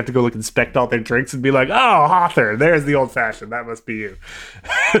party. Like you have to go like inspect all their drinks and be like, oh, Hawthorne, there's the old fashioned, that must be you.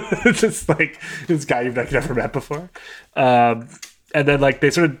 It's just like this guy you've like never met before. And then like they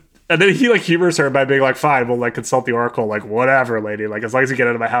sort of, and then he like humors her by being like, fine, we'll like consult the oracle, like whatever, lady, like as long as you get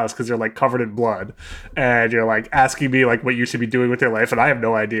out of my house, because you're like covered in blood and you're like asking me like what you should be doing with your life, and I have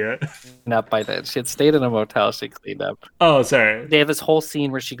no idea. Not by then. She had stayed in a motel, she cleaned up. Oh, sorry. They have this whole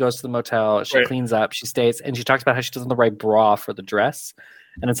scene where she goes to the motel, she cleans up, she stays, and she talks about how she doesn't have the right bra for the dress.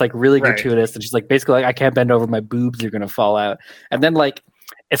 And it's like really gratuitous, and she's like basically like, I can't bend over, my boobs are gonna fall out. And then like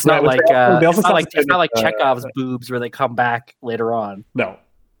it's not like it's not like Chekhov's boobs where they come back later on. No.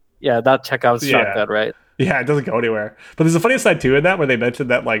 Yeah, not Chekhov's shotgun, right? Yeah, it doesn't go anywhere. But there's a funny side too in that where they mentioned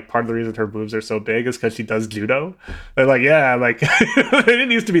that like part of the reason her boobs are so big is because she does judo. They're like, yeah, like they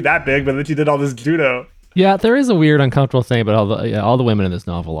didn't used to be that big, but then she did all this judo. Yeah, there is a weird, uncomfortable thing, but all the women in this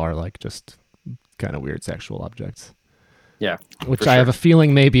novel are like just kind of weird sexual objects. Yeah, which I have a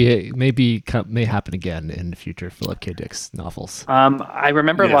feeling may happen again in future Philip K. Dick's novels. I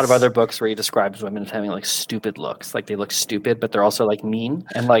remember a lot of other books where he describes women as having like stupid looks, like they look stupid, but they're also like mean.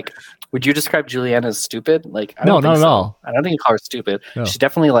 And like, would you describe Juliana as stupid? Like, no, not at all. I don't think you call her stupid. No. She's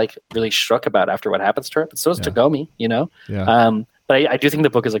definitely like really shook about after what happens to her. But so is Tagomi, you know. Yeah. But I do think the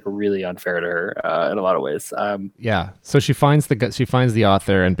book is like really unfair to her in a lot of ways. Yeah. So she finds the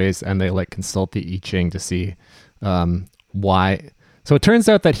author and they like consult the I Ching to see. Why? So it turns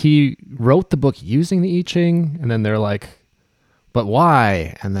out that he wrote the book using the I Ching, and then they're like, but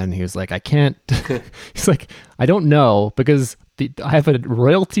why? And then he was like, I can't. He's like, I don't know, because I have a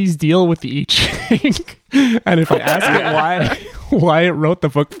royalties deal with the I Ching, and if I ask it why it wrote the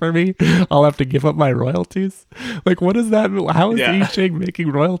book for me, I'll have to give up my royalties. Like, what does that mean? How is the I Ching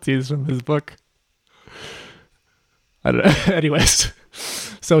making royalties from his book? I don't know. Anyways.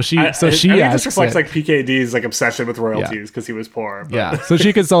 So she I think it asks just reflects it. like PKD's like obsession with royalties because he was poor. But. Yeah. So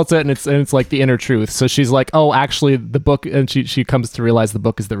she consults it, and it's like the inner truth. So she's like, oh, actually, the book, and she comes to realize the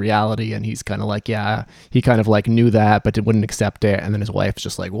book is the reality, and he's kind of like, yeah, he kind of like knew that, but wouldn't accept it. And then his wife's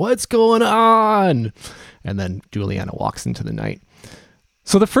just like, what's going on? And then Juliana walks into the night.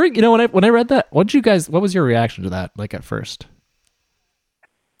 So the first, when I read that, what was your reaction to that? Like at first?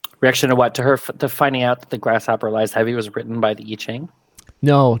 Reaction to what? To her to finding out that The Grasshopper Lies Heavy was written by the I Ching?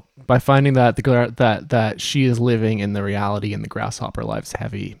 No, by finding that that she is living in the reality and the grasshopper lives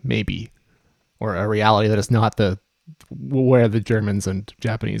heavy, maybe, or a reality that is not where the Germans and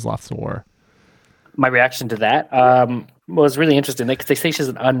Japanese lost the war. My reaction to that was really interesting. They say she has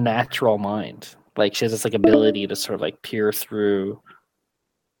an unnatural mind. Like she has this like ability to sort of like peer through.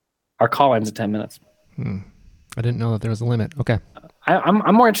 Our call ends in 10 minutes. I didn't know that there was a limit. Okay.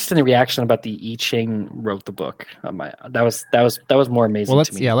 I'm more interested in the reaction about the I Ching wrote the book. That was more amazing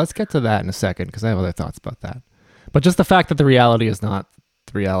to me. Let's get to that in a second because I have other thoughts about that. But just the fact that the reality is not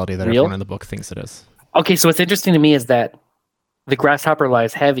the reality that everyone in the book thinks it is. Okay, so what's interesting to me is that The Grasshopper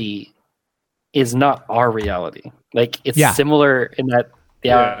Lies Heavy is not our reality. Like it's similar in that the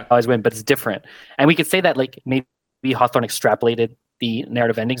allies win, but it's different. And we could say that like maybe Hawthorne extrapolated the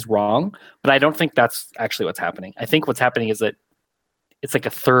narrative endings wrong, but I don't think that's actually what's happening. I think what's happening is that it's like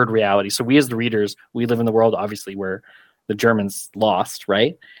a third reality. So we as the readers, we live in the world obviously where the Germans lost,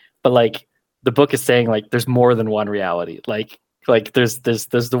 right? But like the book is saying like there's more than one reality. Like there's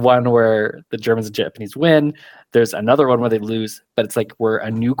the one where the Germans and Japanese win. There's another one where they lose, but it's like where a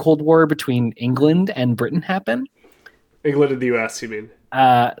new Cold War between England and Britain happened. England and the US, you mean?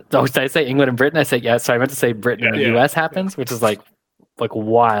 Did I say England and Britain? I said so I meant to say Britain and the US happens, which is like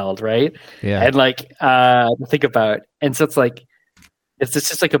wild, right? Yeah. And like think about, and so it's like this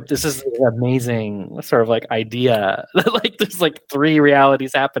is an amazing sort of like idea that like there's like three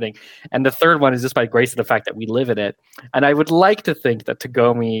realities happening, and the third one is just by grace of the fact that we live in it. And I would like to think that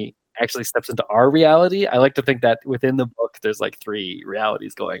Tagomi actually steps into our reality. I like to think that within the book there's like three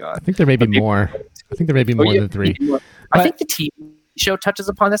realities going on. I think there may be more. I think there may be more than three. I think the TV show touches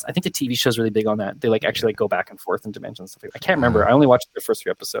upon this. I think the TV show is really big on that. They like actually like go back and forth in dimensions. I can't remember. I only watched the first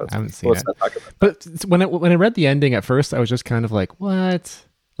few episodes. I haven't seen it. But when I read the ending at first, I was just kind of like, what?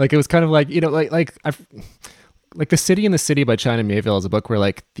 Like it was kind of like like The City in the City by China Miéville is a book where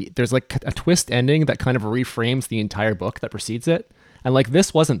like there's like a twist ending that kind of reframes the entire book that precedes it. And like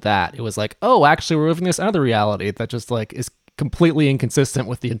this wasn't that. It was like, oh, actually we're living this other reality that just like is completely inconsistent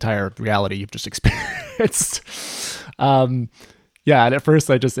with the entire reality you've just experienced. Yeah, and at first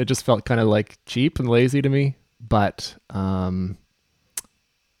it just felt kind of like cheap and lazy to me, but I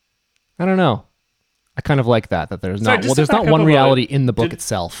don't know. I kind of like that there's not one reality in the book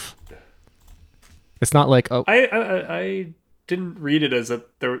itself. It's not like I didn't read it as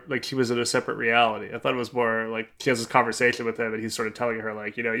like she was in a separate reality. I thought it was more like she has this conversation with him and he's sort of telling her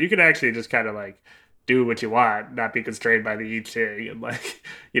like, you can actually just kind of like do what you want, not be constrained by the I Ching, and like,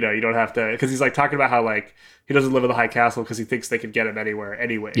 you don't have to, because he's like talking about how like he doesn't live in the high castle because he thinks they could get him anywhere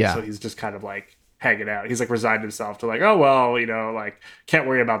anyway. Yeah. So he's just kind of like hanging out. He's like resigned himself to like, oh well, like can't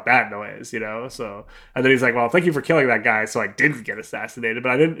worry about that noise, So, and then he's like, well, thank you for killing that guy, so I didn't get assassinated,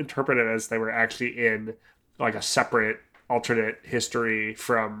 but I didn't interpret it as they were actually in like a separate alternate history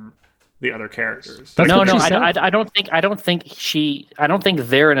from the other characters. I don't think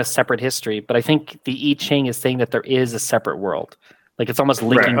they're in a separate history, but I think the I Ching is saying that there is a separate world. Like it's almost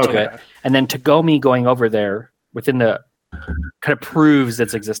linking to it. And then Tagomi going over there within the kind of proves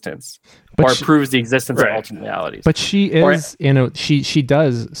its existence, proves the existence of alternate realities. But she is, she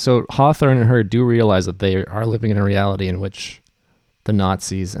does. So Hawthorne and her do realize that they are living in a reality in which the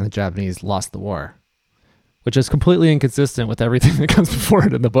Nazis and the Japanese lost the war, which is completely inconsistent with everything that comes before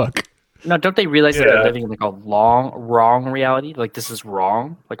it in the book. No, don't they realize that they're living in like a wrong reality? Like this is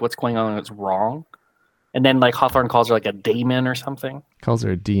wrong. Like what's going on is wrong. And then like Hawthorne calls her like a demon or something. Calls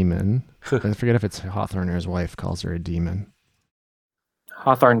her a demon. I forget if it's Hawthorne or his wife calls her a demon.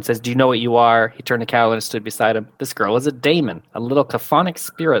 Hawthorne says, "Do you know what you are?" He turned to Cal and stood beside him. "This girl is a daemon, a little chthonic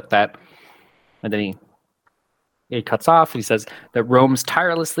spirit that..." And then he cuts off and he says, "that roams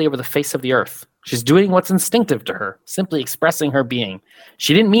tirelessly over the face of the earth. She's doing what's instinctive to her, simply expressing her being.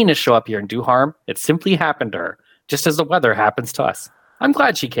 She didn't mean to show up here and do harm. It simply happened to her, just as the weather happens to us. I'm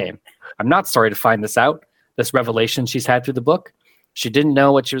glad she came. I'm not sorry to find this out, this revelation she's had through the book. She didn't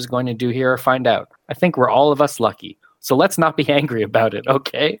know what she was going to do here or find out. I think we're all of us lucky. So let's not be angry about it,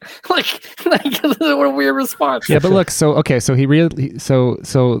 okay?" Like what a weird response. Yeah, but look, so he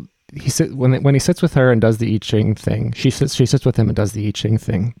when he sits with her and does the I Ching thing, she sits with him and does the I Ching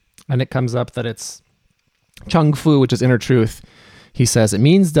thing, and it comes up that it's Chung Fu, which is inner truth. He says, "It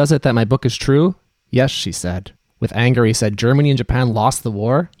means, does it, that my book is true?" "Yes," she said. With anger, he said, "Germany and Japan lost the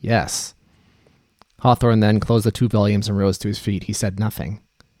war?" "Yes." Hawthorne then closed the 2 volumes and rose to his feet. He said nothing.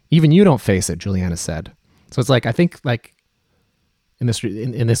 "Even you don't face it," Juliana said. So it's like, I think like in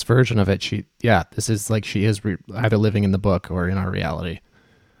this version of it, this is like she is either living in the book or in our reality.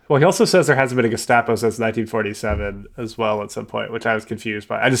 Well, he also says there hasn't been a Gestapo since 1947 as well at some point, which I was confused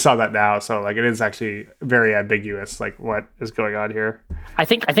by. I just saw that now, so like it is actually very ambiguous, like what is going on here. I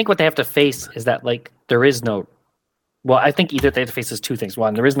think what they have to face is that like there is no. Well, I think either they have to face is two things.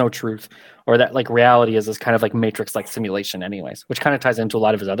 One, there is no truth, or that like reality is this kind of like matrix like simulation, anyways, which kind of ties into a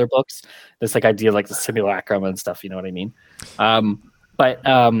lot of his other books. This like idea of like the simulacrum and stuff. You know what I mean?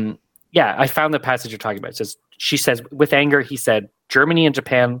 Yeah, I found the passage you're talking about. It says, she says, with anger, he said, "Germany and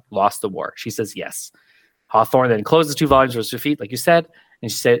Japan lost the war." She says, "Yes." Hawthorne then closes 2 volumes with her feet, like you said,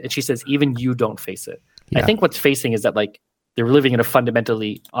 and she says, "Even you don't face it." Yeah. I think what's facing is that like they're living in a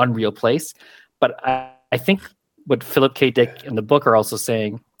fundamentally unreal place. But I think what Philip K. Dick in the book are also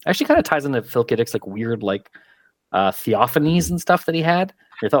saying actually kind of ties into Philip K. Dick's like weird like theophanies and stuff that he had.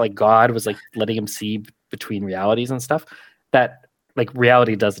 He thought like God was like letting him see between realities and stuff. That like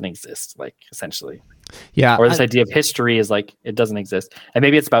reality doesn't exist, like essentially. Yeah. Or this idea of history is like it doesn't exist. And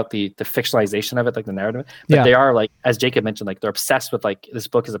maybe it's about the fictionalization of it, like the narrative. But they are like, as Jacob mentioned, like they're obsessed with like this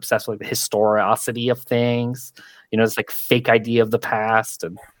book is obsessed with like the historicity of things. You know, it's like fake idea of the past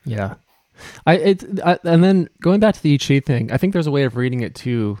and yeah. And then going back to the I Ching thing, I think there's a way of reading it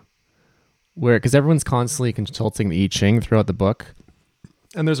too, where because everyone's constantly consulting the I Ching throughout the book.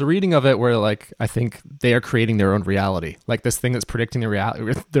 And there's a reading of it where, like, I think they are creating their own reality. Like this thing that's predicting the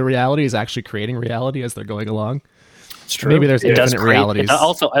reality is actually creating reality as they're going along. It's true. Maybe there's infinite realities. It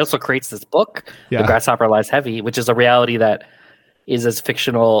also creates this book, The Grasshopper Lies Heavy, which is a reality that is as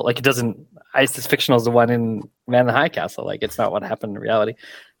fictional. Like it's as fictional as the one in Man in the High Castle. Like it's not what happened in reality.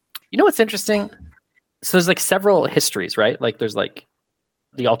 You know what's interesting? So there's like several histories, right? Like there's like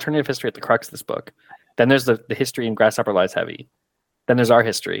the alternative history at the crux of this book. Then there's the history in Grasshopper Lies Heavy. Then there's our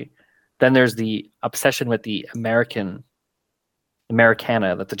history. Then there's the obsession with the Americana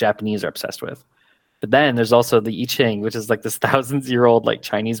that the Japanese are obsessed with. But then there's also the I Ching, which is like this thousands-year-old like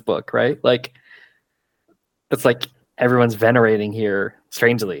Chinese book, right? Like it's like everyone's venerating here,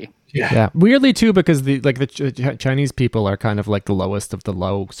 strangely. Yeah. Weirdly too, because the Chinese people are kind of like the lowest of the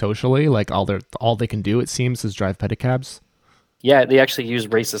low socially. Like all they can do, it seems, is drive pedicabs. Yeah, they actually use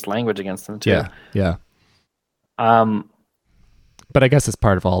racist language against them too. Yeah. But I guess it's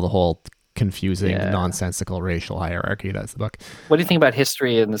part of all the whole confusing, nonsensical racial hierarchy. That's the book. What do you think about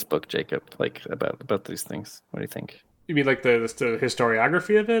history in this book, Jacob? Like about these things? What do you think? You mean like the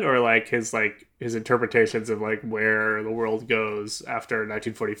historiography of it, or like his interpretations of like where the world goes after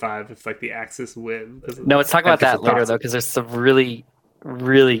 1945 if like the Axis win? No, let's talk about that later though, because there's some really,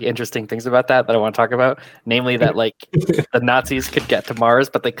 really interesting things about that I want to talk about. Namely, that like the Nazis could get to Mars,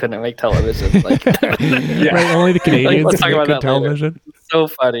 but they couldn't make television. Like, right, only the Canadians let's talk about could that television. Later. It's so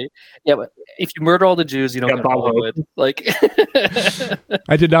funny. Yeah, but if you murder all the Jews, you don't get Hollywood. Like,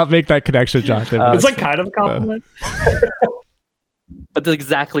 I did not make that connection, Jonathan. It's like kind of a compliment. But that's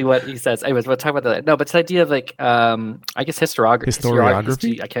exactly what he says. Anyways, we'll talk about that. No, but it's the idea of like, I guess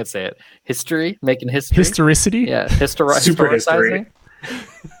historiography. I can't say it. History, making history. Historicity? Yeah, super history.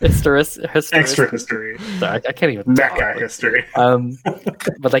 Extra history. Sorry, I can't even that guy history.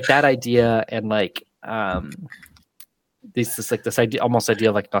 But like that idea and like this idea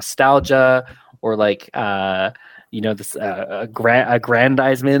of like nostalgia or like this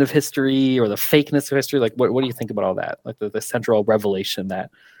aggrandizement of history or the fakeness of history. Like what do you think about all that? Like the central revelation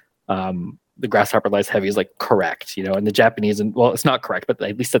that the Grasshopper Lies Heavy is like correct, and the Japanese it's not correct, but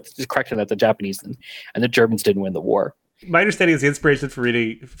at least it's correct that the Japanese and the Germans didn't win the war. My understanding is the inspiration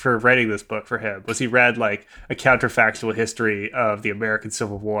for writing this book for him was he read like a counterfactual history of the American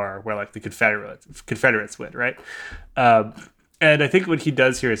Civil War where like the Confederates win, right? And I think what he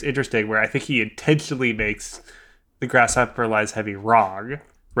does here is interesting, where I think he intentionally makes the Grasshopper Lies Heavy wrong,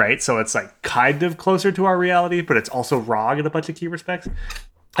 right? So it's like kind of closer to our reality, but it's also wrong in a bunch of key respects.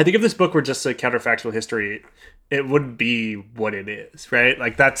 I think if this book were just a counterfactual history, it wouldn't be what it is, right?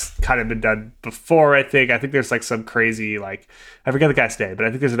 Like that's kind of been done before, I think. I think there's like some crazy, like, I forget the guy's name, but I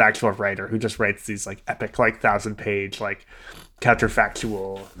think there's an actual writer who just writes these like epic, like 1,000-page, like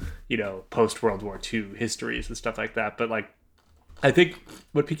counterfactual, post World War II histories and stuff like that. But like, I think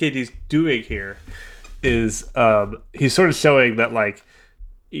what PKD's doing here is he's sort of showing that like,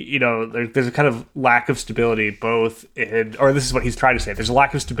 there's a kind of lack of stability both in, or this is what he's trying to say, there's a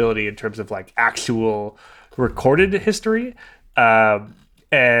lack of stability in terms of like actual recorded history,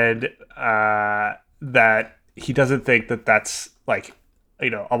 and that he doesn't think that that's like,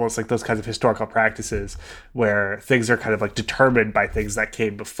 almost like those kinds of historical practices where things are kind of like determined by things that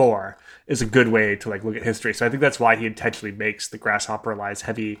came before is a good way to like look at history. So I think that's why he intentionally makes the grasshopper lies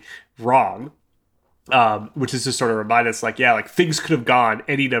heavy wrong, which is to sort of remind us like, yeah, like things could have gone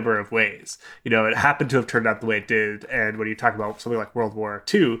any number of ways. It happened to have turned out the way it did. And when you talk about something like World War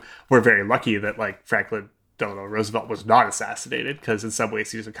II, we're very lucky that like Franklin Delano Roosevelt was not assassinated, because in some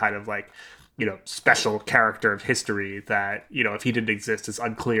ways he's a kind of like, special character of history that, if he didn't exist, it's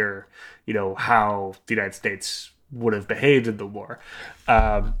unclear, how the United States would have behaved in the war.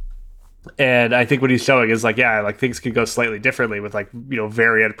 And I think what he's showing is like, yeah, like things could go slightly differently with like,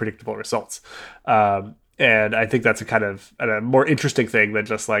 very unpredictable results. And I think that's a kind of a more interesting thing than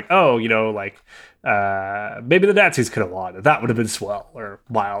just like, oh, maybe the Nazis could have won. That would have been swell or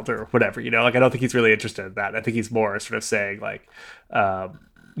wild or whatever, like, I don't think he's really interested in that. I think he's more sort of saying like,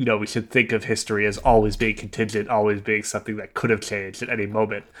 we should think of history as always being contingent, always being something that could have changed at any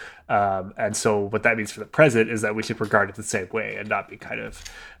moment. And so what that means for the present is that we should regard it the same way and not be kind of,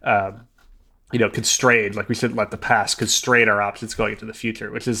 constrained. Like we shouldn't let the past constrain our options going into the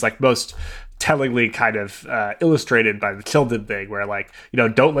future, which is like most tellingly kind of illustrated by the Chilton thing, where like,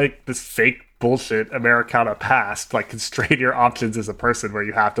 don't let this fake bullshit Americana past like constrain your options as a person, where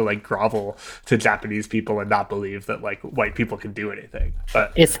you have to like grovel to Japanese people and not believe that like white people can do anything.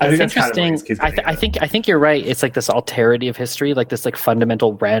 But it's interesting. I think you're right. It's like this alterity of history, like this like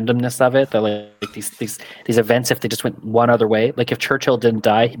fundamental randomness of it, that like these events, if they just went one other way, like if Churchill didn't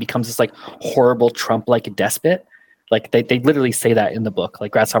die, he becomes this like horrible Trump-like despot. Like they literally say that in the book,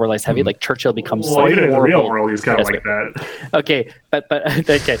 like Grasshopper Lies Heavy. Like Churchill becomes even in the real world, he's kind of like that. Okay, but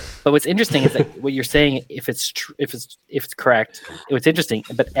what's interesting is that what you're saying, if it's correct, it's interesting.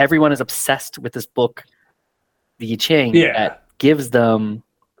 But everyone is obsessed with this book, the I Ching, that gives them.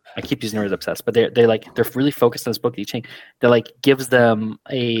 I keep using the word obsessed, but they're really focused on this book, the I Ching. That like gives them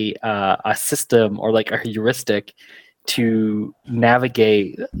a system or like a heuristic to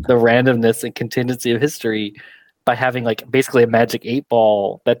navigate the randomness and contingency of history, by having like basically a magic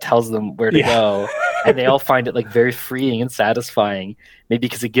 8-ball that tells them where to go. And they all find it like very freeing and satisfying, maybe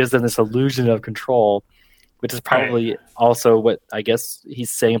because it gives them this illusion of control, which is probably also what I guess he's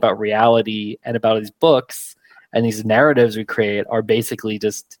saying about reality and about these books and these narratives we create are basically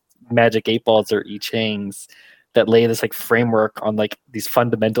just magic 8-balls or I Chings that lay this like framework on like these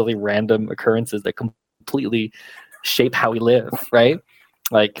fundamentally random occurrences that completely shape how we live, right?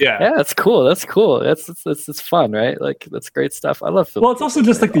 Like, yeah, that's cool. That's fun, right? Like, that's great stuff. I love film. Well, it's also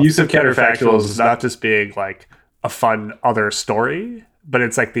just like the use of counterfactuals is not just being like a fun other story, but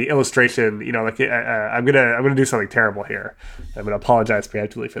it's like the illustration. Like I'm gonna do something terrible here. I'm gonna apologize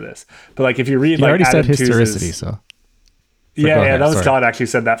preemptively for this. But like, if you read, you like already Adam said historicity, so. Yeah, that was John actually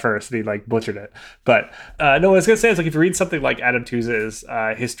said that first, and he like butchered it. But no, what I was gonna say is like if you read something like Adam Tooze's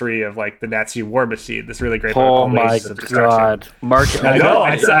history of like the Nazi war machine, this really great. Oh my god, Mark! I know.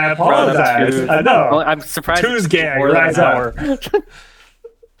 I apologize. I know. Well, I'm surprised. Tooze gang, rise up.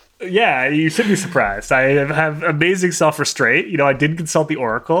 Yeah, you should be surprised. I have amazing self-restraint. I did consult the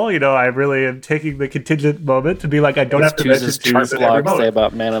Oracle. I really am taking the contingent moment to be like, I don't have to mention Tooze's blog say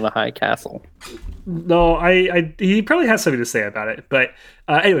about Man in the High Castle. No, he probably has something to say about it. But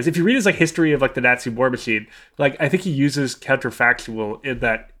anyways, if you read his like history of like the Nazi war machine, like I think he uses counterfactual in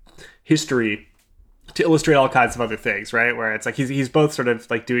that history to illustrate all kinds of other things, right? Where it's like he's both sort of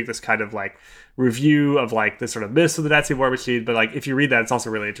like doing this kind of like review of like the sort of myths of the Nazi war machine, but like if you read that, it's also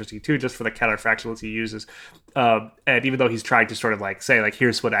really interesting too, just for the counterfactuals he uses. And even though he's trying to sort of like say like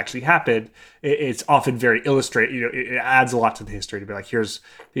here's what actually happened, it's often very illustrated. It adds a lot to the history to be like here's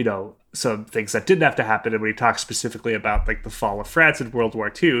some things that didn't have to happen. And when he talks specifically about like the fall of France in World War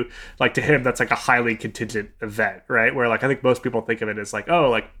II, like to him that's like a highly contingent event, right? Where like I think most people think of it as like, oh,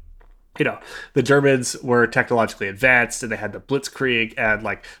 like the Germans were technologically advanced and they had the Blitzkrieg, and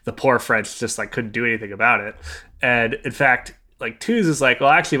like the poor French just like couldn't do anything about it. And in fact, like Tooze is like, well,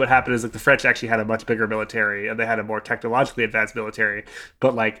 actually what happened is like the French actually had a much bigger military and they had a more technologically advanced military,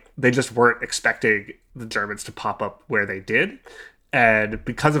 but like they just weren't expecting the Germans to pop up where they did. And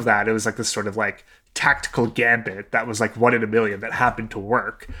because of that, it was like this sort of like tactical gambit that was like 1 in a million that happened to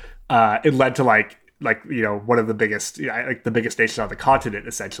work. It led to like one of the biggest, like the biggest nation on the continent,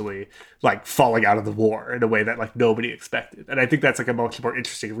 essentially, like falling out of the war in a way that like nobody expected. And I think that's like a much more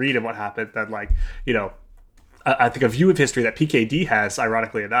interesting read of what happened than like, I think a view of history that PKD has,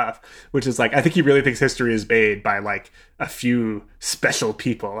 ironically enough, which is like, I think he really thinks history is made by like a few special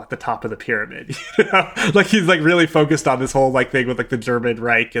people at the top of the pyramid. Like he's like really focused on this whole like thing with like the German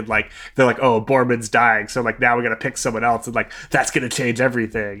Reich, and like they're like, oh, Bormann's dying, so like now we're gonna pick someone else, and like that's gonna change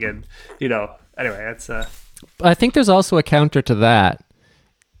everything. And anyway, that's I think there's also a counter to that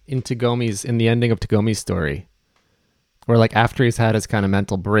in the ending of Tagomi's story, where like after he's had his kind of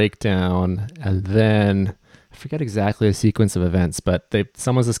mental breakdown, and then I forget exactly the sequence of events, but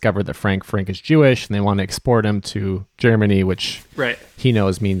someone's discovered that Frank is Jewish, and they want to export him to Germany, which he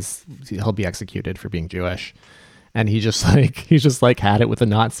knows means he'll be executed for being Jewish. And he's just like had it with the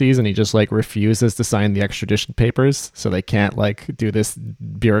Nazis, and he just like refuses to sign the extradition papers, so they can't like do this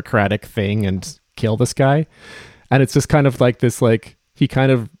bureaucratic thing and kill this guy. And it's just kind of like this, like he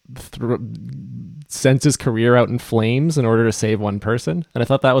kind of sends his career out in flames in order to save one person. And I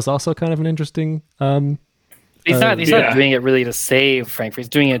thought that was also kind of an interesting He's not doing it really to save Frankfurt. He's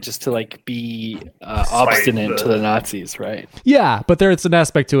doing it just to like be obstinate to the Nazis, right? Yeah, but there's an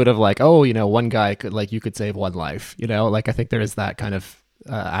aspect to it of like, oh, you know, one guy you could save one life, you know, like I think there is that kind of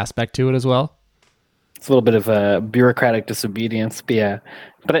aspect to it as well. It's a little bit of a bureaucratic disobedience, but yeah.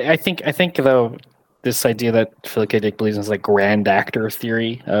 But I think though, this idea that Philip K. Dick believes in is like grand actor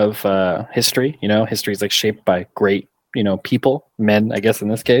theory of history. You know, history is like shaped by great, you know, people, men, I guess in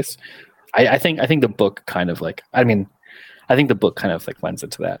this case. I think the book kind of like, I think the book kind of like lends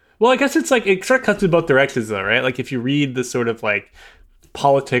into that. Well, I guess it's like, it sort of cuts in both directions though, right? Like if you read the sort of like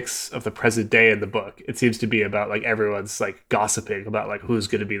politics of the present day in the book, it seems to be about like everyone's like gossiping about like who's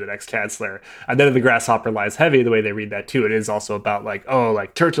going to be the next chancellor. And then in The Grasshopper Lies Heavy, the way they read that too, it is also about like, oh,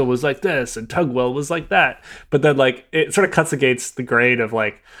 like Churchill was like this and Tugwell was like that. But then like it sort of cuts against the grain of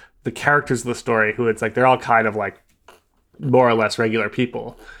like the characters of the story, who it's like they're all kind of like more or less regular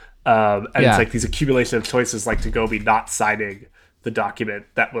people. It's like these accumulation of choices, like Tagomi not signing the document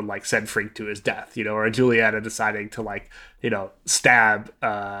that would like send Frink to his death, you know, or Juliana deciding to like, you know, stab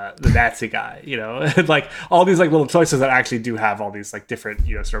the Nazi guy, you know, and like all these like little choices that actually do have all these like different,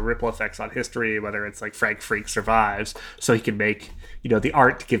 you know, sort of ripple effects on history, whether it's like Frank Frink survives so he can make, you know, the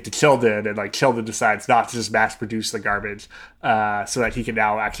art to give to Children, and like Children decides not to just mass produce the garbage so that he can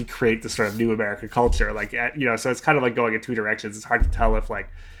now actually create this sort of new American culture, like, you know, so it's kind of like going in two directions. It's hard to tell if like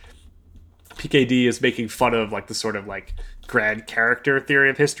PKD is making fun of like the sort of like grand character theory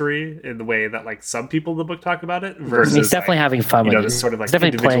of history in the way that like some people in the book talk about it, versus he's definitely like, having fun with it. This sort of like he's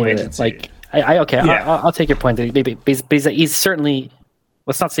definitely playing with it. Like I'll take your point that maybe he's certainly,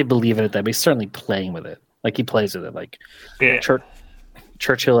 let's not say believe in it, that but he's certainly playing with it. Like he plays with it. Like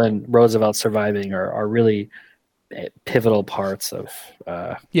Churchill and Roosevelt surviving are really pivotal parts of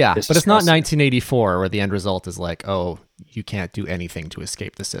but it's not 1984 where the end result is like, oh, you can't do anything to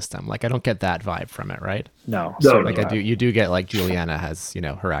escape the system. Like I don't get that vibe from it, right? No, like you do get like Juliana has, you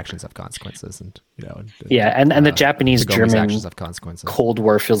know, her actions have consequences, and you know, and the Japanese German actions have consequences. Cold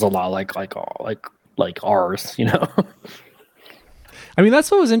War feels a lot like ours, you know. I mean,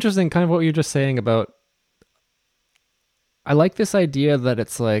 that's what was interesting, kind of what you're just saying about, I like this idea that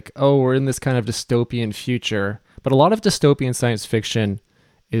it's like, oh, we're in this kind of dystopian future, but a lot of dystopian science fiction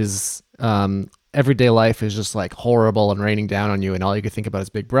is everyday life is just like horrible and raining down on you, and all you can think about is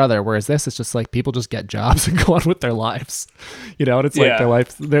Big Brother. Whereas this is just like people just get jobs and go on with their lives, you know. And it's like their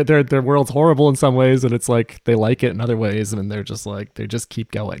life, their world's horrible in some ways, and it's like they like it in other ways, and they're just like they just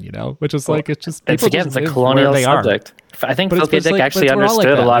keep going, you know. Which is like it's just it's again it's a colonial subject. I think Phil K. Dick actually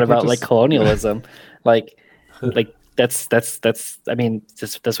understood a lot about like colonialism, like. That's I mean,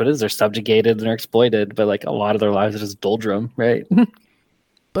 that's what it is. They're subjugated and they're exploited, but like a lot of their lives are just doldrum, right?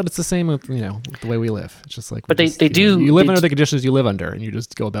 But it's the same with, you know, the way we live. It's just like, but you live under the conditions you live under, and you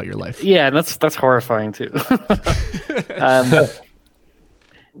just go about your life. Yeah, and that's horrifying too.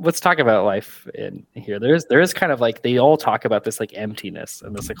 Let's talk about life in here. There is kind of like, they all talk about this like emptiness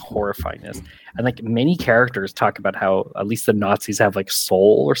and this like horrifyingness, and like many characters talk about how at least the Nazis have like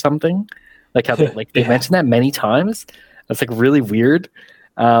soul or something. Like how they mention that many times. That's like really weird.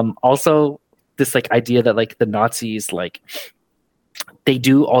 Also, this like idea that like the Nazis like they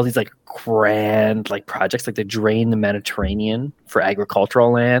do all these like grand like projects, like they drain the Mediterranean for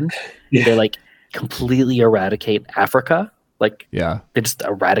agricultural land. Yeah. They like completely eradicate Africa. Like they just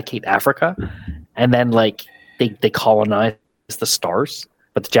eradicate Africa, and then like they colonize the stars.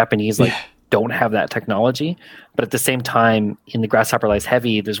 But the Japanese like don't have that technology. But at the same time, in The Grasshopper Lies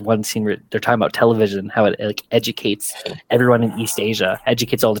Heavy, there's one scene where they're talking about television, how it like educates everyone in East Asia,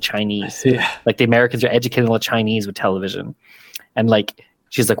 educates all the Chinese. Like the Americans are educating all the Chinese with television. And like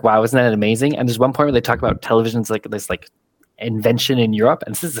she's like, wow, isn't that amazing? And there's one point where they talk about television's like this like invention in Europe,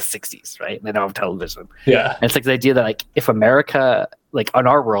 and this is the 60s, right? And they don't have television. And it's like the idea that like if America, like on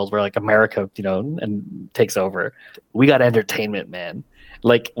our world where like America, you know, and takes over, we got entertainment, man.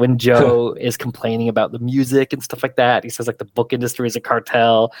 Like when Joe is complaining about the music and stuff like that, he says like the book industry is a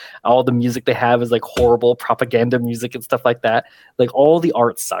cartel. All the music they have is like horrible propaganda music and stuff like that. Like all the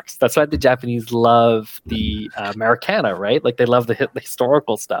art sucks. That's why the Japanese love the Americana, right? Like they love the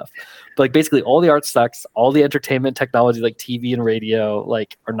historical stuff. But like basically all the art sucks. All the entertainment technology like TV and radio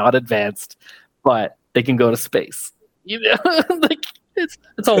like are not advanced, but they can go to space. You know, like it's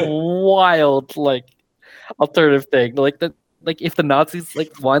a wild like alternative thing. Like that, like if the Nazis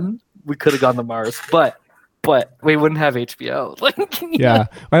like won, we could have gone to Mars, but we wouldn't have HBO. Like, yeah,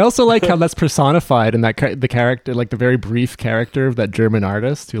 I also like how that's personified in that the character, like the very brief character of that German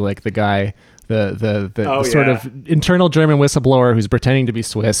artist who, like the guy, the sort of internal German whistleblower who's pretending to be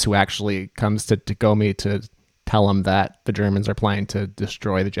Swiss, who actually comes to Tagomi to tell him that the Germans are planning to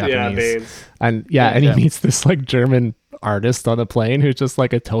destroy the Japanese. And he meets this like German artist on the plane who's just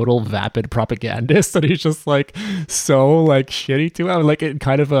like a total vapid propagandist, and he's just like so like shitty to him. Like it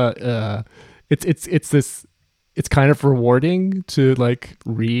kind of it's kind of rewarding to like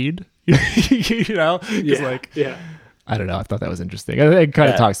read, you know? I don't know. I thought that was interesting. It kind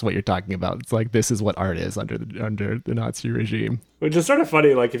of talks to what you're talking about. It's like, this is what art is under the Nazi regime. Which is sort of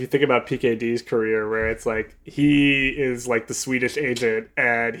funny, like, if you think about PKD's career, where it's like, he is, like, the Swedish agent,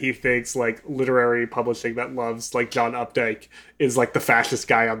 and he thinks, like, literary publishing that loves, like, John Updike is, like, the fascist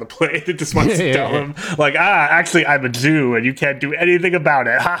guy on the plane that just wants to tell him, like, actually, I'm a Jew, and you can't do anything about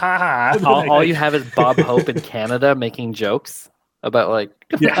it. Ha, ha, ha. All you have is Bob Hope in Canada making jokes about, like,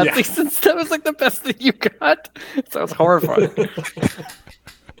 Nazis and stuff. It's, like, the best thing you got. It sounds horrifying.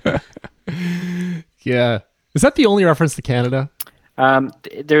 Yeah. Is that the only reference to Canada?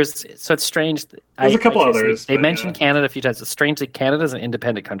 It's strange. There's a couple others. They mentioned Canada a few times. It's strange that Canada is an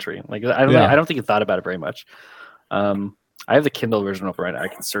independent country. Like I don't know. I don't think you thought about it very much. I have the Kindle version open right now. I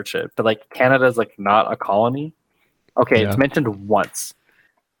can search it. But like Canada is like not a colony. Okay, it's mentioned once.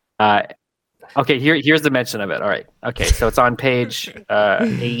 Okay, here's the mention of it. All right. Okay, so it's on page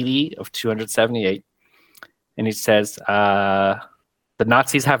 80 of 278, and he says the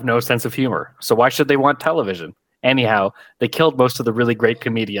Nazis have no sense of humor. So why should they want television? Anyhow, they killed most of the really great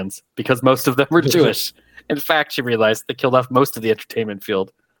comedians because most of them were Jewish. In fact, she realized they killed off most of the entertainment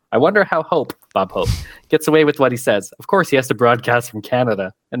field. I wonder how Bob Hope, gets away with what he says. Of course, he has to broadcast from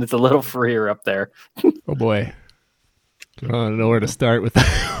Canada, and it's a little freer up there. Oh, boy. I don't know where to start with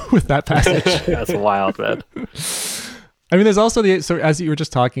that passage. That's wild, man. I mean, there's also so as you were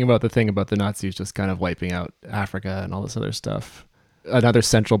just talking about the thing about the Nazis just kind of wiping out Africa and all this other stuff. Another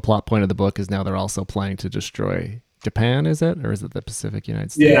central plot point of the book is now they're also planning to destroy Japan, is it? Or is it the Pacific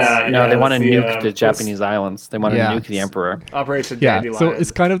United States? No, they want to nuke the Japanese islands. They want to nuke the emperor. Operation Dandelion. So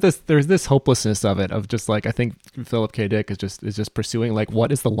it's kind of there's this hopelessness of it, of just like, I think Philip K. Dick is just pursuing like,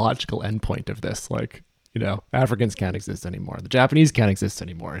 what is the logical endpoint of this? Like, you know, Africans can't exist anymore. The Japanese can't exist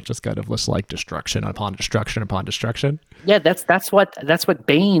anymore. It's just kind of less like destruction upon destruction upon destruction. Yeah, that's what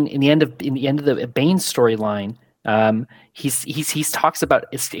Bane in the end of the Bane storyline. He talks about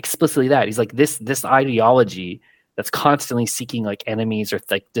explicitly that he's like this ideology that's constantly seeking like enemies, or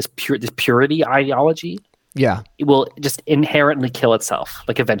like this purity ideology. Yeah, it will just inherently kill itself.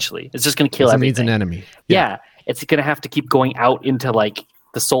 Like eventually, it's just going to kill everything. It needs an enemy. Yeah, it's going to have to keep going out into like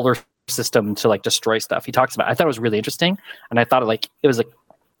the solar system to like destroy stuff. He talks about. I thought it was really interesting, and I thought it was like,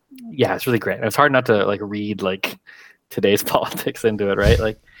 yeah, it's really great. It's hard not to like read like today's politics into it, right?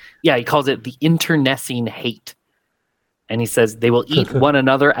 Like, yeah, he calls it the internecine hate. And he says they will eat one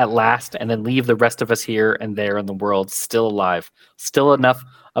another at last and then leave the rest of us here and there in the world still alive. Still enough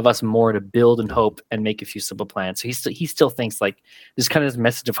of us more to build and hope and make a few simple plans. So he still thinks like there's kind of this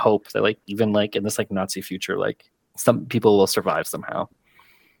message of hope that like even like in this like Nazi future, like some people will survive somehow.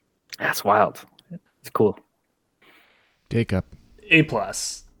 That's wild. It's cool. Jacob. A+.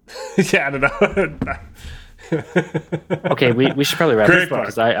 Yeah, I don't know. Okay, we should probably wrap this up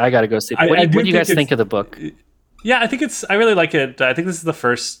because I got to go see. What do you guys think of the book? Yeah, I really like it. I think this is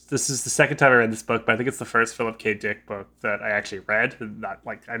the second time I read this book, but I think it's the first Philip K. Dick book that I actually read. Not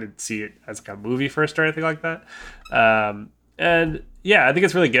like I didn't see it as like a movie first or anything like that. And yeah, I think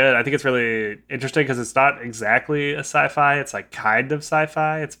it's really good. I think it's really interesting because it's not exactly a sci-fi. It's like kind of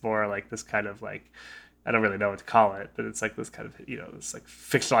sci-fi. It's more like this kind of like, I don't really know what to call it, but it's like this kind of, you know, this like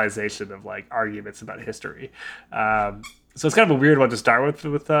fictionalization of like arguments about history. So it's kind of a weird one to start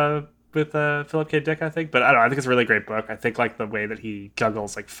with Philip K. Dick, I think. But I don't know, I think it's a really great book. I think like the way that he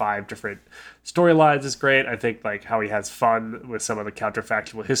juggles like 5 different storylines is great. I think like how he has fun with some of the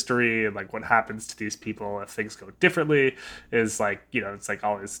counterfactual history and like what happens to these people if things go differently is like, you know, it's like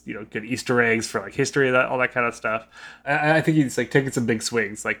always, you know, good Easter eggs for like history, all that kind of stuff. I think he's like taking some big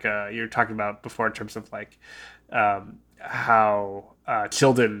swings like you're talking about before in terms of like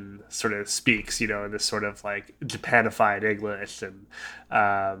Childen sort of speaks, in this sort of like Japanified English, and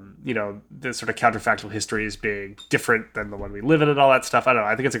this sort of counterfactual history is being different than the one we live in and all that stuff. I don't know.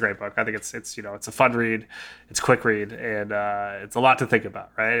 I think it's a great book. I think it's it's a fun read, it's a quick read, and it's a lot to think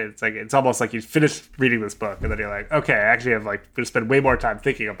about, right? It's almost like you finish reading this book and then you're like, okay, I actually have like going to spend way more time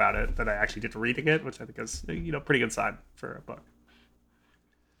thinking about it than I actually did reading it, which I think is pretty good sign for a book.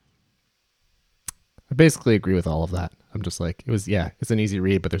 I basically agree with all of that. I'm just like, it's an easy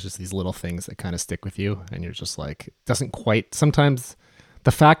read, but there's just these little things that kind of stick with you, and you're just like, it doesn't quite, sometimes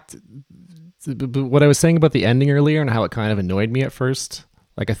the fact, what I was saying about the ending earlier and how it kind of annoyed me at first,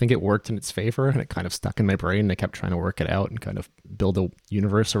 like I think it worked in its favor and it kind of stuck in my brain and I kept trying to work it out and kind of build a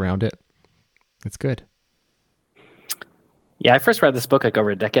universe around it. It's good. Yeah, I first read this book like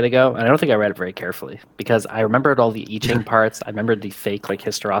over a decade ago, and I don't think I read it very carefully because I remembered all the I Ching parts. I remembered the fake like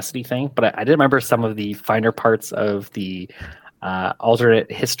historicity thing, but I didn't remember some of the finer parts of the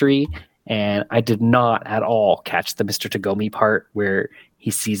alternate history, and I did not at all catch the Mr. Tagomi part where he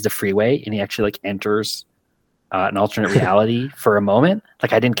sees the freeway and he actually like enters an alternate reality for a moment.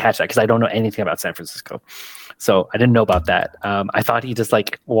 Like I didn't catch that because I don't know anything about San Francisco. So I didn't know about that. I thought he just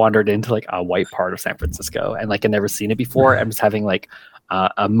like wandered into like a white part of San Francisco and like I'd never seen it before. I'm just having like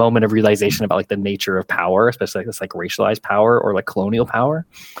a moment of realization about like the nature of power, especially like this like racialized power or like colonial power.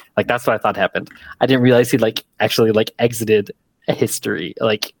 Like that's what I thought happened. I didn't realize he like actually like exited a history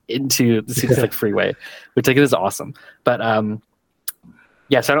like into the like freeway, which like is awesome. But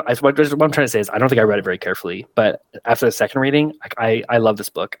yeah, so what I'm trying to say is I don't think I read it very carefully, but after the second reading, like, I love this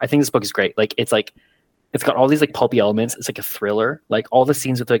book. I think this book is great. Like it's got all these like pulpy elements. It's like a thriller. Like all the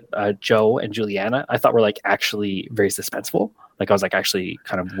scenes with like Joe and Juliana, I thought were like actually very suspenseful. Like I was like actually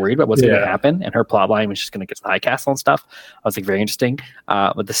kind of worried about what's going to happen, and her plot line was just going to get to the High Castle and stuff. I was like very interesting.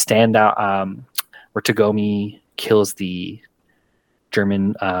 But the standout where Tagomi kills the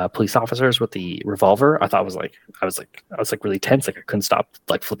German police officers with the revolver, I thought was like I was really tense. Like I couldn't stop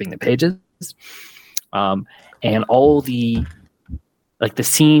like flipping the pages. And all the like the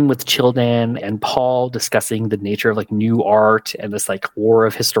scene with Childan and Paul discussing the nature of like new art and this like war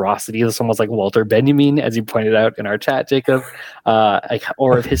of historicity. This almost like Walter Benjamin, as you pointed out in our chat, Jacob, like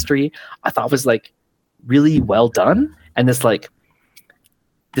war of history. I thought was like really well done, and this like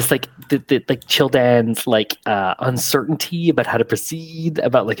Childan's like uncertainty about how to proceed,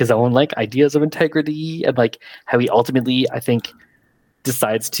 about like his own like ideas of integrity, and like how he ultimately, I think,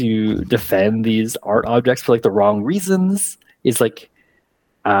 decides to defend these art objects for like the wrong reasons is like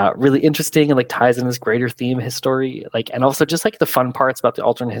really interesting and like ties in this greater theme of his story. Like, and also just like the fun parts about the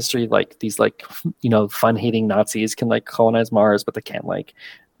alternate history, like these like fun hating Nazis can like colonize Mars, but they can't like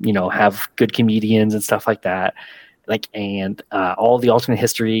have good comedians and stuff like that. Like, and all the alternate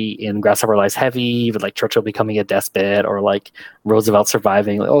history in Grasshopper Lies Heavy, with like Churchill becoming a despot or like Roosevelt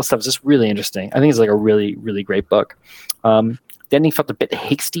surviving, like all this stuff is just really interesting. I think it's like a really, really great book. The ending felt a bit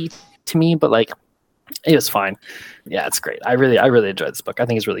hasty to me, but like it was fine. Yeah, it's great. I really enjoyed this book. I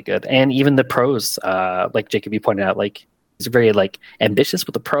think it's really good. And even the prose, like Jacob, you pointed out, like it's very like ambitious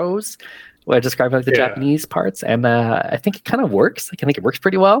with the prose. What I described like the Japanese parts, and I think it kind of works. Like, I think it works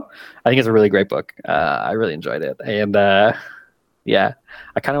pretty well. I think it's a really great book. I really enjoyed it, and yeah,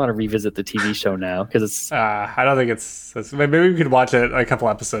 I kind of want to revisit the TV show now because it's. I don't think it's. Maybe we could watch it a couple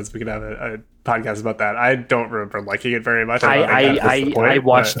episodes. We could have a podcast about that. I don't remember liking it very much. I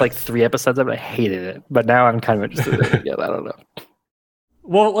watched like 3 episodes of it. I hated it, but now I'm kind of interested in it again. I don't know.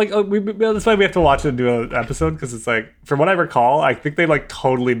 Well, like that's why we have to watch it and do an episode, because it's like, from what I recall, I think they like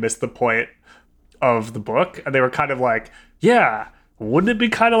totally missed the point of the book, and they were kind of like, yeah, wouldn't it be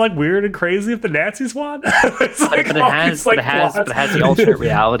kind of like weird and crazy if the Nazis won? It's like, but it has the alternate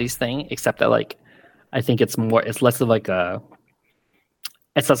realities thing, except that like I think it's less of like a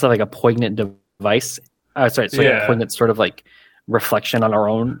poignant device. A poignant sort of like reflection on our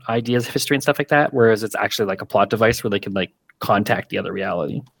own ideas of history and stuff like that. Whereas it's actually like a plot device where they can like contact the other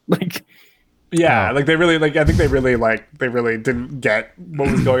reality. Like, yeah, like they really I think they really didn't get what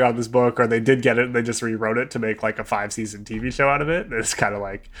was going on in this book, or they did get it and they just rewrote it to make like a 5-season TV show out of it. And it's kind of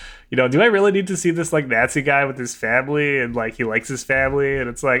like, do I really need to see this like Nazi guy with his family, and like he likes his family, and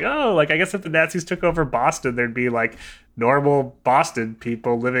it's like, oh, like I guess if the Nazis took over Boston, there'd be like normal Boston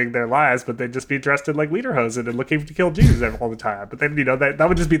people living their lives, but they'd just be dressed in like lederhosen and looking to kill Jews all the time. But then that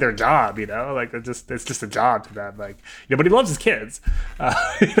would just be their job, like it's just a job to them, like, but he loves his kids.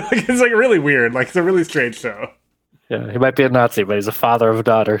 Like, it's like really weird. Like, it's a really strange show. Yeah, he might be a Nazi, but he's a father of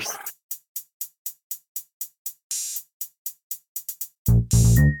daughters.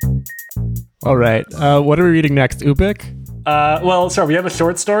 All right, what are we reading next, Ubik? Sorry, we have a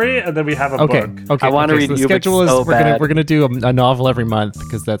short story and then we have a Okay. book. Okay. I wanna read so the Ubik schedule is so we're bad. gonna do a novel every month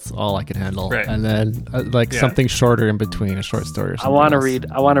because that's all I can handle, Right. and then Yeah. something shorter in between, a short story or I something. want to else. read.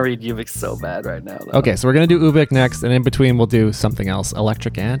 I want to read Ubik so bad right now. Though. Okay, so we're gonna do Ubik next, and in between we'll do something else.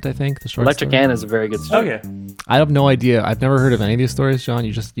 Electric Ant, I think the short Electric story. Ant is a very good story. Okay. I have no idea. I've never heard of any of these stories, John.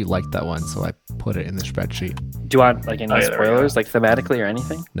 You liked that one, so I put it in the spreadsheet. Do you want like any Oh, yeah, there we go. spoilers, like thematically or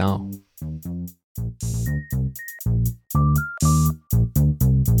anything? No.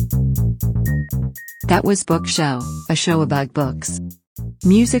 That was Book Show, a show about books.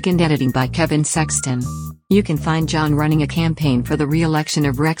 Music and editing by Kevin Sexton. You can find John running a campaign for the re-election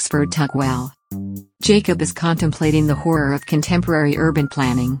of Rexford Tuckwell. Jacob is contemplating the horror of contemporary urban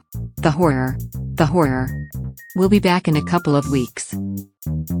planning. The horror. The horror. We'll be back in a couple of weeks.